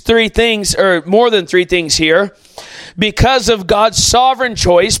at these three things, or more than three things here. Because of God's sovereign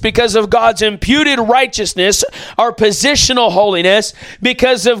choice, because of God's imputed righteousness, our positional holiness,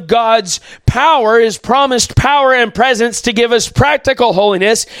 because of God's power, his promised power and presence to give us practical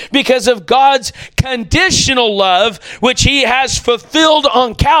holiness, because of God's conditional love, which he has fulfilled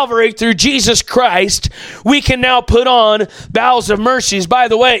on Calvary through Jesus Christ, we can now put on bowels of mercies. By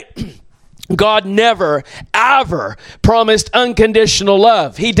the way, God never, ever promised unconditional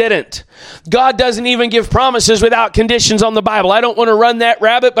love. He didn't. God doesn't even give promises without conditions on the Bible. I don't want to run that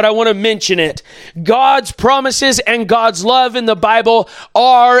rabbit, but I want to mention it. God's promises and God's love in the Bible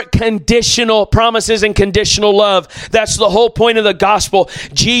are conditional promises and conditional love. That's the whole point of the gospel.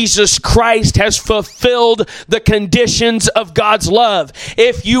 Jesus Christ has fulfilled the conditions of God's love.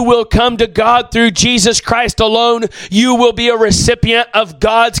 If you will come to God through Jesus Christ alone, you will be a recipient of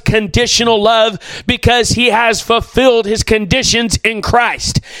God's conditional love because He has fulfilled His conditions in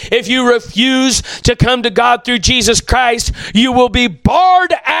Christ. If you refuse to come to God through Jesus Christ, you will be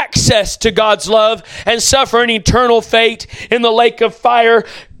barred access to God's love and suffer an eternal fate in the lake of fire,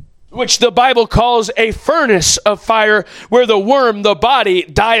 which the Bible calls a furnace of fire, where the worm, the body,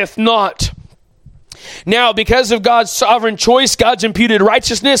 dieth not. Now, because of God's sovereign choice, God's imputed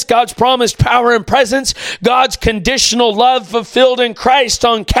righteousness, God's promised power and presence, God's conditional love fulfilled in Christ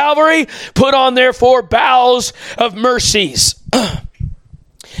on Calvary, put on therefore bowels of mercies.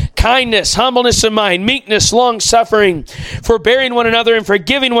 Kindness, humbleness of mind, meekness, long-suffering, forbearing one another and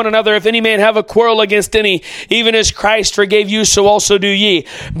forgiving one another if any man have a quarrel against any, even as Christ forgave you, so also do ye.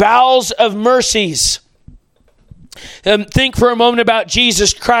 Bowels of mercies. Think for a moment about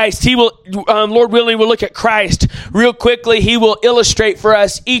Jesus Christ. He will, Lord willing, we'll look at Christ real quickly. He will illustrate for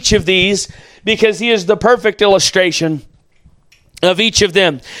us each of these because He is the perfect illustration of each of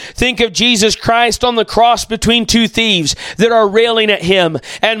them. Think of Jesus Christ on the cross between two thieves that are railing at Him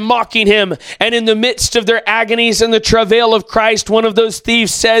and mocking Him. And in the midst of their agonies and the travail of Christ, one of those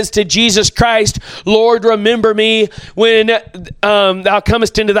thieves says to Jesus Christ, Lord, remember me when thou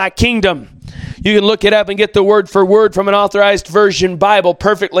comest into thy kingdom. You can look it up and get the word for word from an authorized version Bible,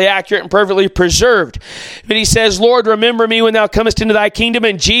 perfectly accurate and perfectly preserved. But he says, Lord, remember me when thou comest into thy kingdom.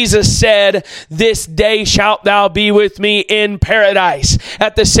 And Jesus said, this day shalt thou be with me in paradise.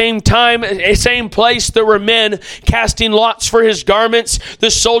 At the same time, same place, there were men casting lots for His garments, the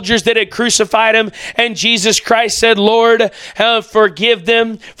soldiers that had crucified Him. And Jesus Christ said, Lord, forgive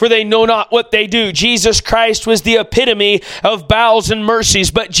them, for they know not what they do. Jesus Christ was the epitome of bowels and mercies,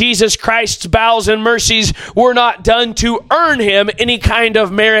 but Jesus Christ's bowels and mercies were not done to earn Him any kind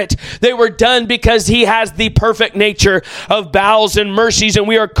of merit. They were done because He has the perfect nature of bowels and mercies, and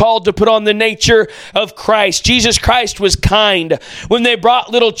we are called to put on the nature of Christ. Jesus Christ was kind. When they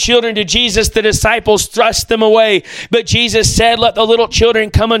brought little children to Jesus, the disciples thrust them away. But Jesus said, let the little children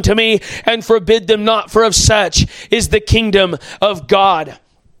come unto me and forbid them not, for of such is the kingdom of God.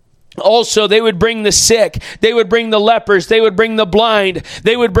 Also, they would bring the sick, they would bring the lepers, they would bring the blind,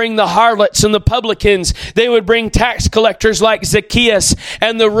 they would bring the harlots and the publicans, they would bring tax collectors like Zacchaeus,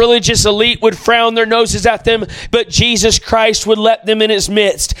 and the religious elite would frown their noses at them, but Jesus Christ would let them in His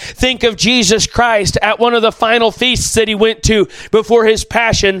midst. Think of Jesus Christ at one of the final feasts that He went to before His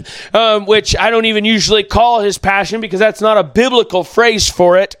passion, which I don't even usually call His passion because that's not a biblical phrase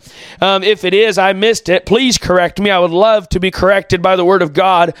for it. If it is, I missed it. Please correct me. I would love to be corrected by the Word of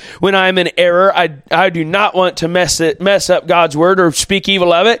God when I'm in error. I do not want to mess up God's word or speak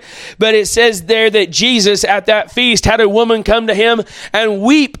evil of it. But it says there that Jesus at that feast had a woman come to Him and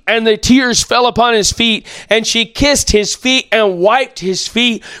weep, and the tears fell upon His feet, and she kissed His feet and wiped His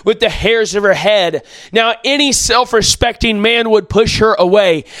feet with the hairs of her head. Now, any self-respecting man would push her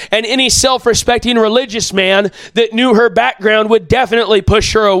away, and any self-respecting religious man that knew her background would definitely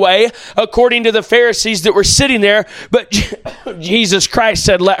push her away, according to the Pharisees that were sitting there. But Jesus Christ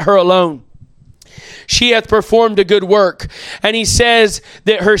said, let her alone. She hath performed a good work. And He says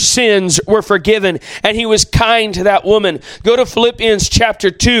that her sins were forgiven. And He was kind to that woman. Go to Philippians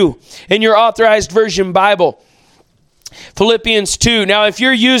chapter 2 in your authorized version Bible. Philippians 2. Now, if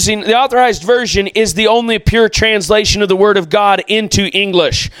you're using the authorized version, is the only pure translation of the Word of God into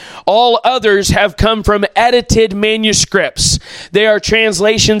English. All others have come from edited manuscripts. They are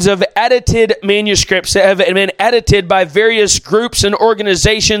translations of edited manuscripts that have been edited by various groups and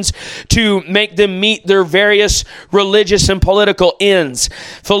organizations to make them meet their various religious and political ends.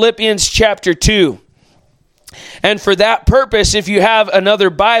 Philippians chapter 2. And for that purpose, if you have another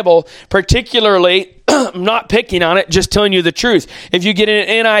Bible, particularly, I'm not picking on it, just telling you the truth. If you get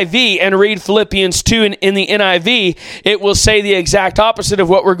an NIV and read Philippians 2 in the NIV, it will say the exact opposite of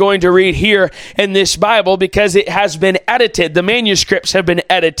what we're going to read here in this Bible, because it has been edited. The manuscripts have been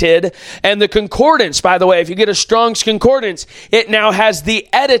edited. And the concordance, by the way, if you get a Strong's Concordance, it now has the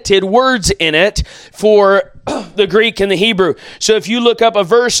edited words in it for the Greek and the Hebrew. So if you look up a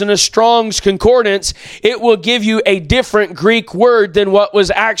verse in a Strong's Concordance, it will give you a different Greek word than what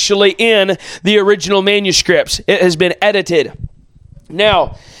was actually in the original manuscripts. It has been edited.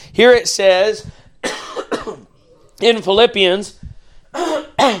 Now, here it says in Philippians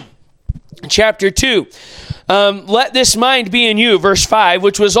chapter 2, Let this mind be in you, verse 5,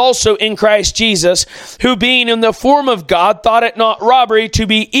 which was also in Christ Jesus, who being in the form of God, thought it not robbery to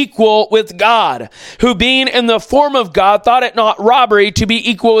be equal with God. Who being in the form of God, thought it not robbery to be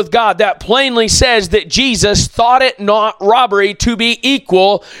equal with God. That plainly says that Jesus thought it not robbery to be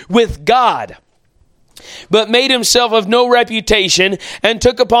equal with God, but made himself of no reputation, and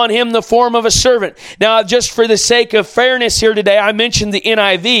took upon him the form of a servant. Now, just for the sake of fairness here today, I mentioned the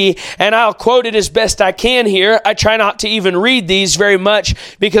NIV, and I'll quote it as best I can here. I try not to even read these very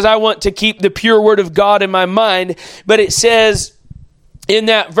much because I want to keep the pure word of God in my mind. But it says in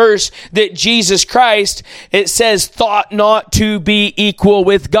that verse that Jesus Christ, it says, thought not to be equal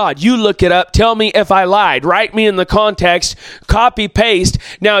with God. You look it up. Tell me if I lied. Write me in the context. Copy, paste.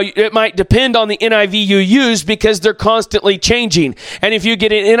 Now, it might depend on the NIV you use because they're constantly changing. And if you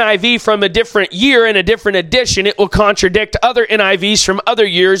get an NIV from a different year and a different edition, it will contradict other NIVs from other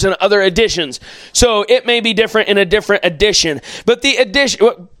years and other editions. So it may be different in a different edition. But the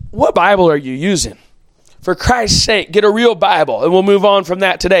edition, what Bible are you using? For Christ's sake, get a real Bible, and we'll move on from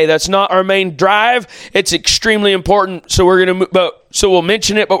that today. That's not our main drive. It's extremely important, so we'll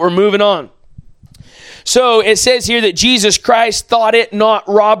mention it, but we're moving on. So it says here that Jesus Christ thought it not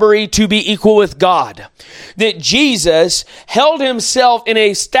robbery to be equal with God. That Jesus held himself in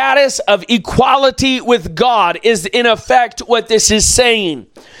a status of equality with God is in effect what this is saying.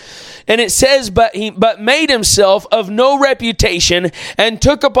 And it says, but made himself of no reputation, and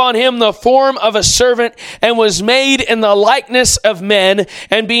took upon him the form of a servant, and was made in the likeness of men.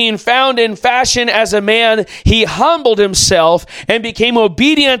 And being found in fashion as a man, he humbled himself and became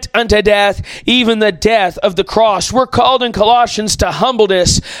obedient unto death, even the death of the cross. We're called in Colossians to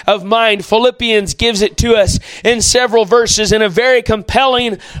humbleness of mind. Philippians gives it to us in several verses in a very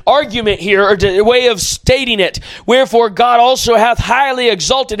compelling argument here, or a way of stating it. Wherefore God also hath highly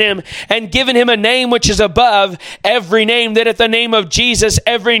exalted him, and given him a name which is above every name, that at the name of Jesus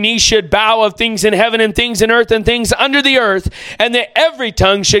every knee should bow, of things in heaven and things in earth and things under the earth, and that every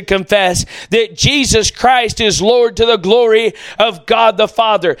tongue should confess that Jesus Christ is Lord, to the glory of God the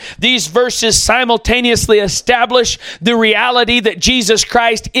Father. These verses simultaneously establish the reality that Jesus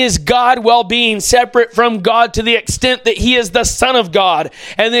Christ is God while being separate from God to the extent that he is the Son of God.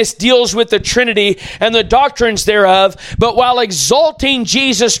 And this deals with the Trinity and the doctrines thereof. But while exalting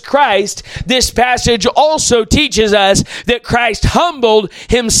Jesus Christ, this passage also teaches us that Christ humbled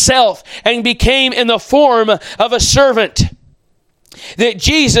himself and became in the form of a servant. That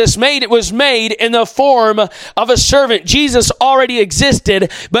Jesus was made in the form of a servant. Jesus already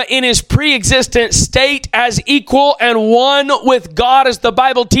existed, but in his pre-existent state as equal and one with God, as the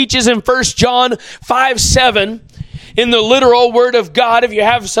Bible teaches in 1 John 5:7. In the literal Word of God, if you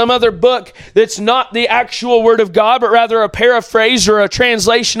have some other book that's not the actual Word of God, but rather a paraphrase or a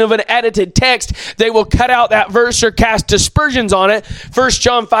translation of an edited text, they will cut out that verse or cast aspersions on it. 1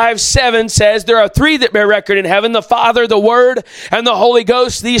 John 5:7 says, there are three that bear record in heaven, the Father, the Word, and the Holy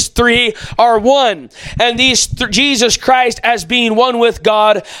Ghost. These three are one. And Jesus Christ, as being one with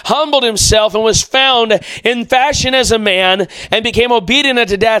God, humbled himself and was found in fashion as a man, and became obedient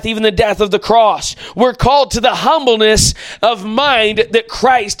unto death, even the death of the cross. We're called to the humbleness of mind that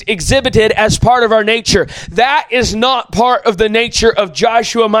Christ exhibited as part of our nature. That is not part of the nature of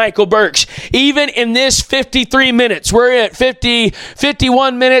Joshua Michael Burks. Even in this 53 minutes, we're at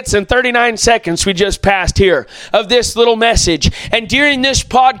 51 minutes and 39 seconds we just passed here of this little message. And during this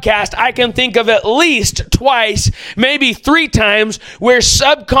podcast, I can think of at least twice, maybe three times, where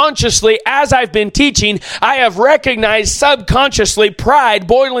subconsciously, as I've been teaching, I have recognized subconsciously pride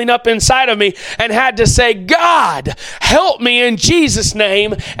boiling up inside of me and had to say, God, help me in Jesus'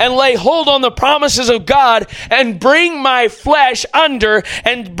 name, and lay hold on the promises of God and bring my flesh under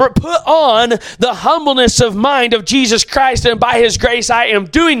and put on the humbleness of mind of Jesus Christ. And by his grace, I am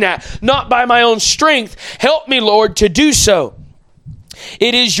doing that, not by my own strength. Help me, Lord, to do so.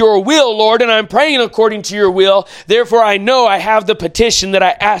 It is your will, Lord, and I'm praying according to your will. Therefore, I know I have the petition that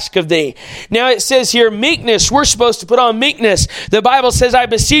I ask of thee. Now it says here, meekness. We're supposed to put on meekness. The Bible says, I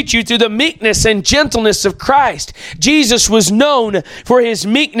beseech you through the meekness and gentleness of Christ. Jesus was known for his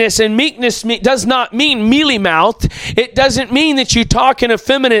meekness, and meekness does not mean mealy-mouthed. It doesn't mean that you talk in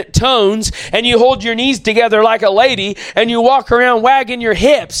effeminate tones and you hold your knees together like a lady and you walk around wagging your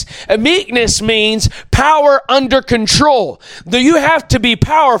hips. Meekness means power under control. You have to be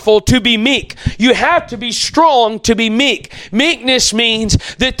powerful to be meek. You have to be strong to be meek. Meekness means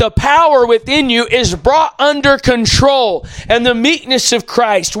that the power within you is brought under control. And the meekness of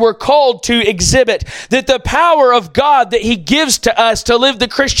Christ we're called to exhibit. That the power of God that He gives to us to live the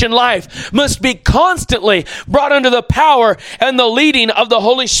Christian life must be constantly brought under the power and the leading of the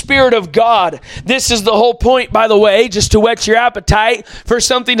Holy Spirit of God. This is the whole point, by the way, just to whet your appetite for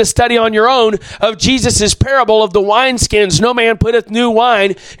something to study on your own, of Jesus' parable of the wineskins. No man putteth new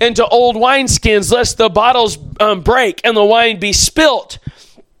wine into old wineskins, lest the bottles break and the wine be spilt.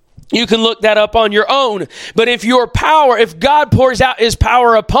 You can look that up on your own. But if God pours out His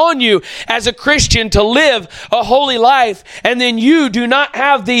power upon you as a Christian to live a holy life, and then you do not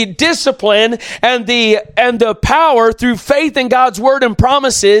have the discipline and the power through faith in God's word and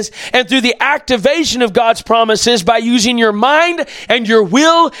promises, and through the activation of God's promises by using your mind and your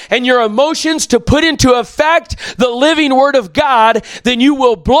will and your emotions to put into effect the living word of God, then you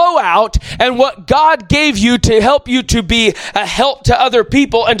will blow out, and what God gave you to help you to be a help to other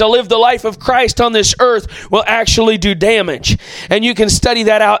people and to live the life of Christ on this earth will actually do damage. And you can study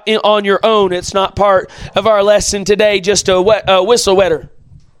that out on your own. It's not part of our lesson today, just a whistle wetter.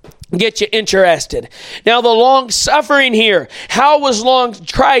 Get you interested. Now, the long suffering here. How was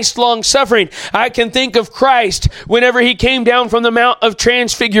Christ long suffering? I can think of Christ whenever He came down from the Mount of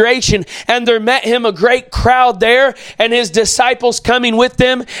Transfiguration, and there met Him a great crowd there, and His disciples coming with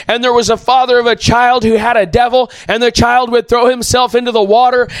them. And there was a father of a child who had a devil, and the child would throw himself into the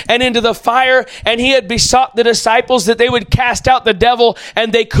water and into the fire. And He had besought the disciples that they would cast out the devil,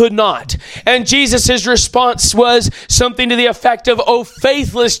 and they could not. And Jesus' response was something to the effect of, "O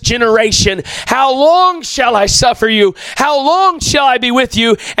faithless generation, how long shall I suffer you? How long shall I be with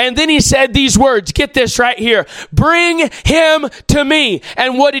you?" And then He said these words. Get this right here. "Bring him to me."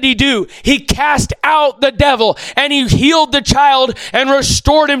 And what did He do? He cast out the devil, and He healed the child and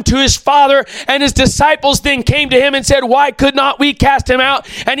restored him to his father. And His disciples then came to Him and said, "Why could not we cast him out?"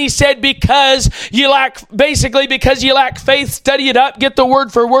 And He said, because you lack faith. Study it up. Get the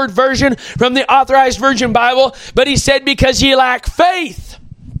word for word version from the Authorized Version Bible. But He said, because ye lack faith.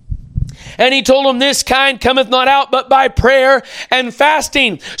 And He told them, "This kind cometh not out but by prayer and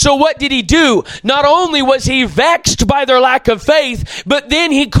fasting." So what did He do? Not only was He vexed by their lack of faith, but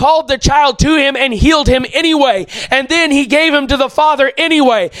then He called the child to Him and healed him anyway. And then He gave him to the Father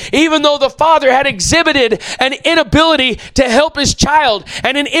anyway. Even though the Father had exhibited an inability to help His child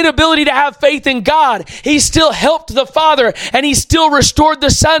and an inability to have faith in God, He still helped the Father, and He still restored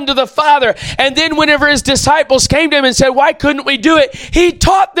the Son to the Father. And then whenever His disciples came to Him and said, "Why couldn't we do it?" He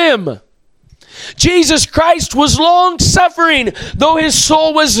taught them. Jesus Christ was long-suffering, though His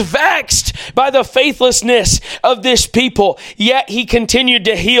soul was vexed by the faithlessness of this people. Yet He continued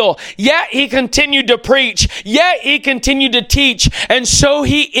to heal. Yet He continued to preach. Yet He continued to teach. And so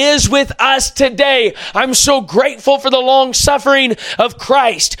He is with us today. I'm so grateful for the long-suffering of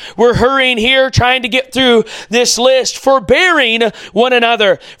Christ. We're hurrying here, trying to get through this list. Forbearing one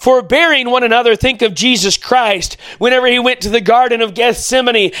another. Forbearing one another. Think of Jesus Christ whenever He went to the Garden of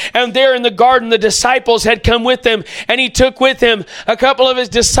Gethsemane, and there in the garden the disciples had come with Him, and He took with Him a couple of His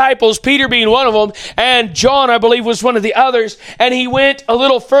disciples, Peter being one of them, and John, I believe, was one of the others. And He went a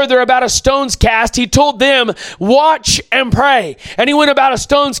little further, about a stone's cast. He told them, "Watch and pray." And He went about a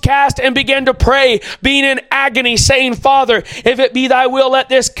stone's cast and began to pray, being in agony, saying, "Father, if it be Thy will, let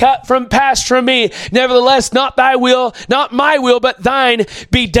this cup pass from me. Nevertheless, not Thy will, not my will, but Thine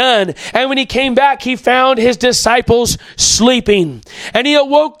be done." And when He came back, He found His disciples sleeping. And He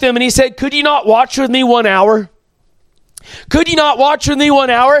awoke them, and He said, "Could you not watch with me 1 hour? Could you not watch with me 1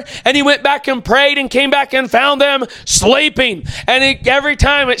 hour?" And He went back and prayed and came back and found them sleeping. And every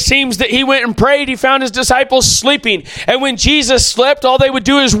time it seems that He went and prayed, He found His disciples sleeping. And when Jesus slept, all they would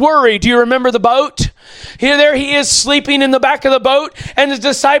do is worry. Do you remember the boat? There He is sleeping in the back of the boat, and His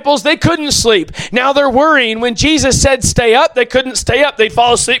disciples, they couldn't sleep. Now they're worrying. When Jesus said stay up, they couldn't stay up. They'd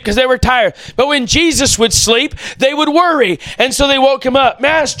fall asleep because they were tired. But when Jesus would sleep, they would worry. And so they woke Him up.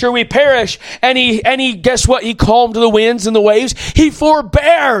 "Master, we perish." And he guess what? He calmed the winds and the waves. He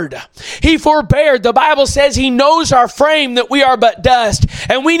forbeared. He forbeared. The Bible says He knows our frame, that we are but dust.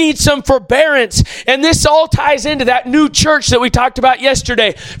 And we need some forbearance. And this all ties into that new church that we talked about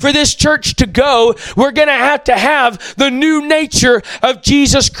yesterday. For this church to go, We're going to have the new nature of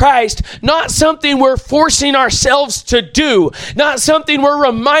Jesus Christ, not something we're forcing ourselves to do, not something we're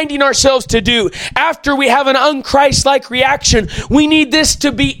reminding ourselves to do. After we have an un-Christ-like reaction, we need this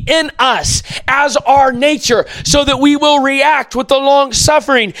to be in us as our nature so that we will react with the long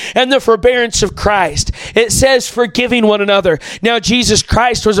suffering and the forbearance of Christ. It says forgiving one another. Now Jesus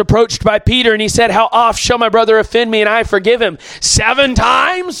Christ was approached by Peter and he said, how oft shall my brother offend me and I forgive him? 7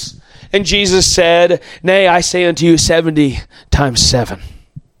 times? And Jesus said, nay, I say unto you 70 times 7.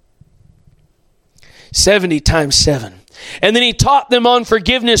 70 times 7. And then he taught them on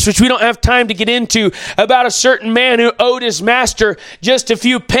forgiveness, which we don't have time to get into, about a certain man who owed his master just a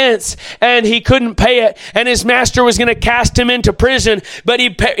few pence and he couldn't pay it. And his master was going to cast him into prison, but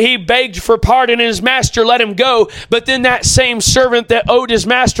he begged for pardon and his master let him go. But then that same servant that owed his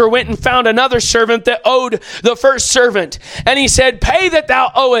master went and found another servant that owed the first servant. And he said, pay that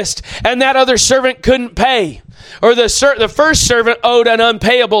thou owest. And that other servant couldn't pay. Or the first servant owed an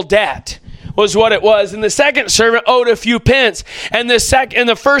unpayable debt. Was what it was. And the second servant owed a few pence. And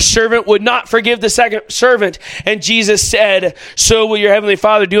the first servant would not forgive the second servant. And Jesus said, so will your heavenly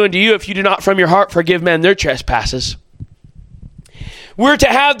Father do unto you if you do not from your heart forgive men their trespasses. We're to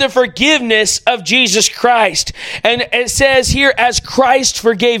have the forgiveness of Jesus Christ. And it says here, as Christ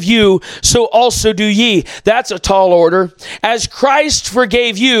forgave you, so also do ye. That's a tall order. As Christ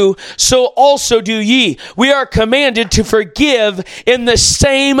forgave you, so also do ye. We are commanded to forgive in the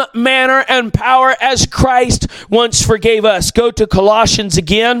same manner and power as Christ once forgave us. Go to Colossians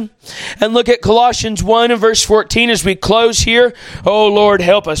again and look at Colossians 1 and verse 14 as we close here. Oh, Lord,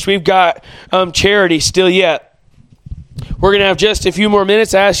 help us. We've got charity still yet. We're going to have just a few more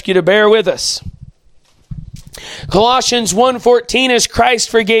minutes. I ask you to bear with us. Colossians 1:14, as Christ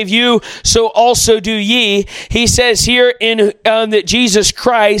forgave you, so also do ye. He says here that Jesus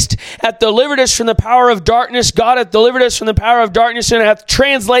Christ hath delivered us from the power of darkness. God hath delivered us from the power of darkness and hath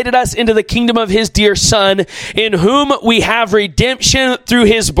translated us into the kingdom of his dear Son, in whom we have redemption through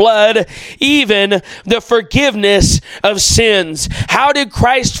his blood, even the forgiveness of sins. How did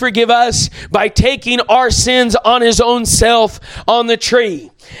Christ forgive us? By taking our sins on his own self on the tree.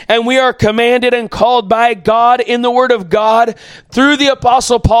 And we are commanded and called by God in the Word of God through the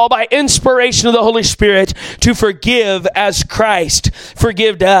Apostle Paul by inspiration of the Holy Spirit to forgive as Christ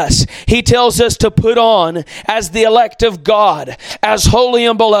forgave us. He tells us to put on as the elect of God, as holy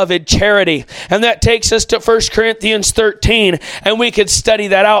and beloved, charity. And that takes us to 1 Corinthians 13. And we could study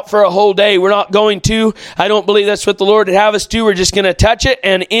that out for a whole day. We're not going to. I don't believe that's what the Lord would have us do. We're just going to touch it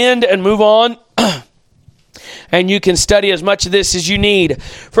and end and move on. And you can study as much of this as you need.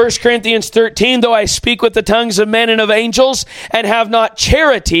 1 Corinthians 13, though I speak with the tongues of men and of angels and have not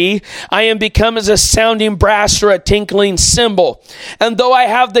charity, I am become as a sounding brass or a tinkling cymbal. And though I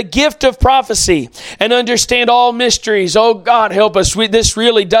have the gift of prophecy and understand all mysteries, oh God, help us. This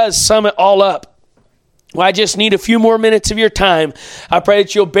really does sum it all up. Well, I just need a few more minutes of your time. I pray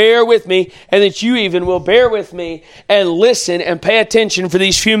that you'll bear with me and that you even will bear with me and listen and pay attention for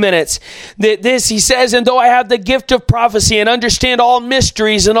these few minutes. He says, and though I have the gift of prophecy and understand all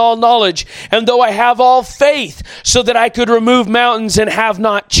mysteries and all knowledge, and though I have all faith so that I could remove mountains and have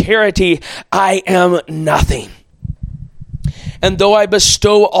not charity, I am nothing. And though I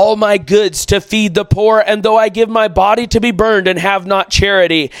bestow all my goods to feed the poor, and though I give my body to be burned and have not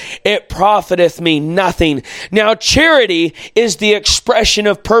charity, it profiteth me nothing. Now charity is the expression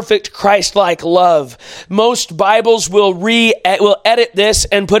of perfect Christ-like love. Most Bibles will edit this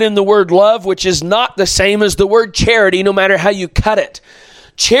and put in the word love, which is not the same as the word charity, no matter how you cut it.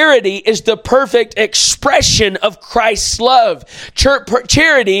 Charity is the perfect expression of Christ's love.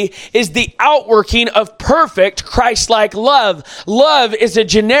 Charity is the outworking of perfect Christ-like love. Love is a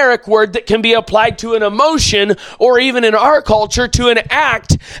generic word that can be applied to an emotion or even in our culture to an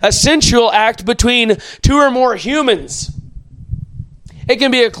act, a sensual act between two or more humans. It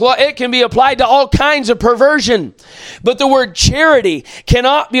can be applied to all kinds of perversion. But the word charity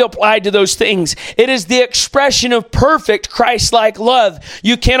cannot be applied to those things. It is the expression of perfect Christ-like love.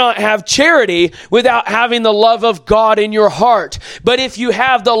 You cannot have charity without having the love of God in your heart. But if you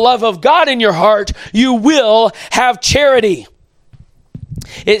have the love of God in your heart, you will have charity.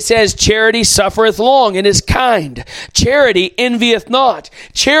 It says, charity suffereth long and is kind. Charity envieth not.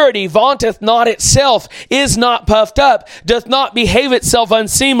 Charity vaunteth not itself, is not puffed up, doth not behave itself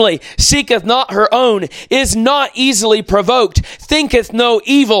unseemly, seeketh not her own, is not easily provoked, thinketh no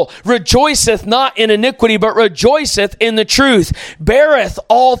evil, rejoiceth not in iniquity, but rejoiceth in the truth, beareth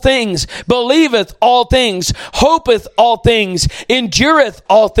all things, believeth all things, hopeth all things, endureth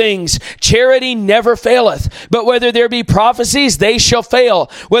all things. Charity never faileth, but whether there be prophecies, they shall fail.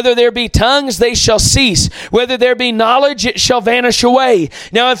 fail. Whether there be tongues, they shall cease. Whether there be knowledge, it shall vanish away.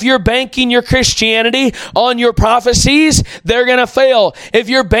 Now, if you're banking your Christianity on your prophecies, they're going to fail. If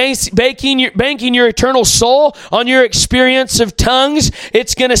you're banking your eternal soul on your experience of tongues,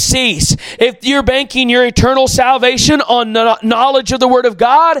 it's going to cease. If you're banking your eternal salvation on knowledge of the Word of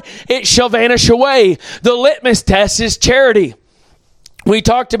God, it shall vanish away. The litmus test is charity. We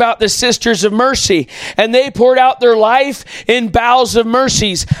talked about the Sisters of Mercy, and they poured out their life in bowels of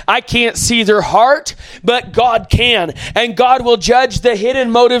mercies. I can't see their heart, but God can. And God will judge the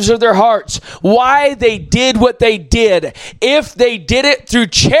hidden motives of their hearts. Why they did what they did. If they did it through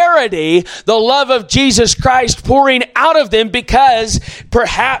charity, the love of Jesus Christ pouring out of them because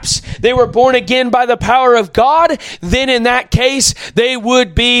perhaps they were born again by the power of God, then in that case, they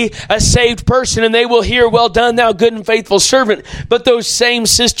would be a saved person, and they will hear, "Well done, thou good and faithful servant." But those same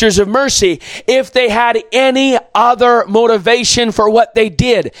Sisters of Mercy, if they had any other motivation for what they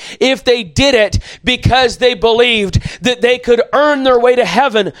did, if they did it because they believed that they could earn their way to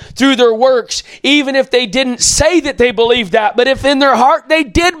heaven through their works, even if they didn't say that they believed that, but if in their heart they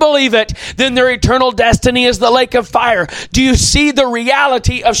did believe it, then their eternal destiny is the lake of fire. Do you see the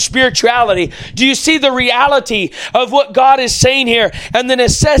reality of spirituality? Do you see the reality of what God is saying here and the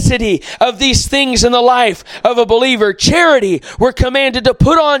necessity of these things in the life of a believer? Charity, we're commanded to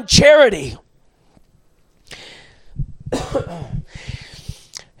put on charity.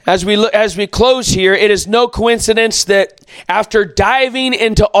 As we close here, it is no coincidence that after diving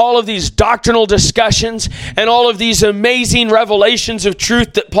into all of these doctrinal discussions and all of these amazing revelations of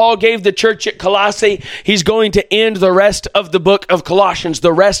truth that Paul gave the church at Colossae, he's going to end the rest of the book of Colossians,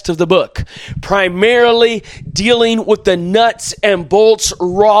 the rest of the book, primarily dealing with the nuts and bolts,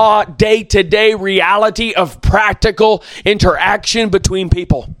 raw, day-to-day reality of practical interaction between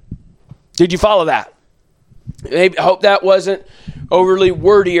people. Did you follow that? Maybe, I hope that wasn't overly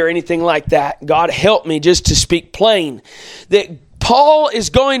wordy or anything like that. God help me just to speak plain. That Paul is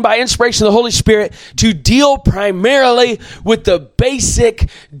going by inspiration of the Holy Spirit to deal primarily with the basic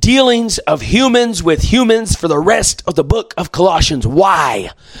dealings of humans with humans for the rest of the book of Colossians. Why?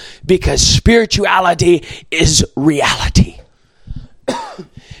 Because spirituality is reality.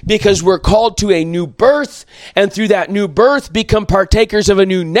 Because we're called to a new birth, and through that new birth become partakers of a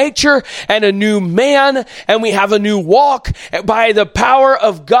new nature and a new man, and we have a new walk by the power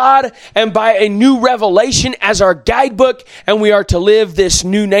of God and by a new revelation as our guidebook, and we are to live this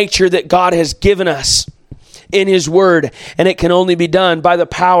new nature that God has given us in His Word, and it can only be done by the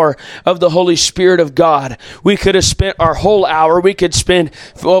power of the Holy Spirit of God. We could have spent our whole hour, we could spend,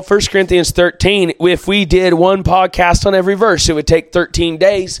 1 Corinthians 13, if we did one podcast on every verse, it would take 13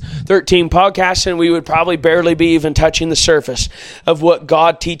 days, 13 podcasts, and we would probably barely be even touching the surface of what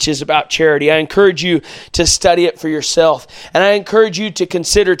God teaches about charity. I encourage you to study it for yourself, and I encourage you to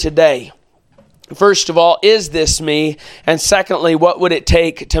consider today, first of all, is this me? And secondly, what would it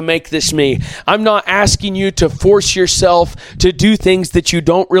take to make this me? I'm not asking you to force yourself to do things that you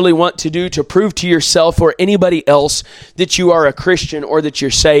don't really want to do to prove to yourself or anybody else that you are a Christian or that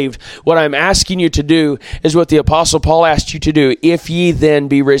you're saved. What I'm asking you to do is what the Apostle Paul asked you to do. If ye then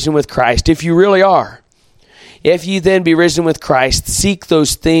be risen with Christ, if you really are. If ye then be risen with Christ, seek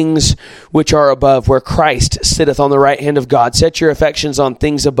those things which are above, where Christ sitteth on the right hand of God. Set your affections on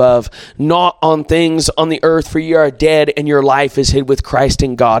things above, not on things on the earth, for ye are dead, and your life is hid with Christ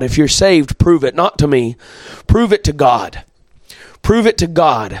in God. If you're saved, prove it, not to me. Prove it to God. Prove it to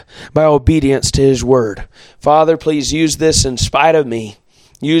God by obedience to His Word. Father, please use this in spite of me.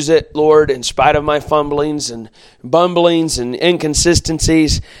 Use it, Lord, in spite of my fumblings and bumblings and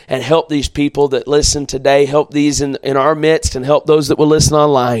inconsistencies, and help these people that listen today. Help these in our midst, and help those that will listen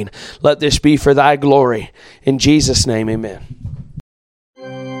online. Let this be for Thy glory. In Jesus' name, amen.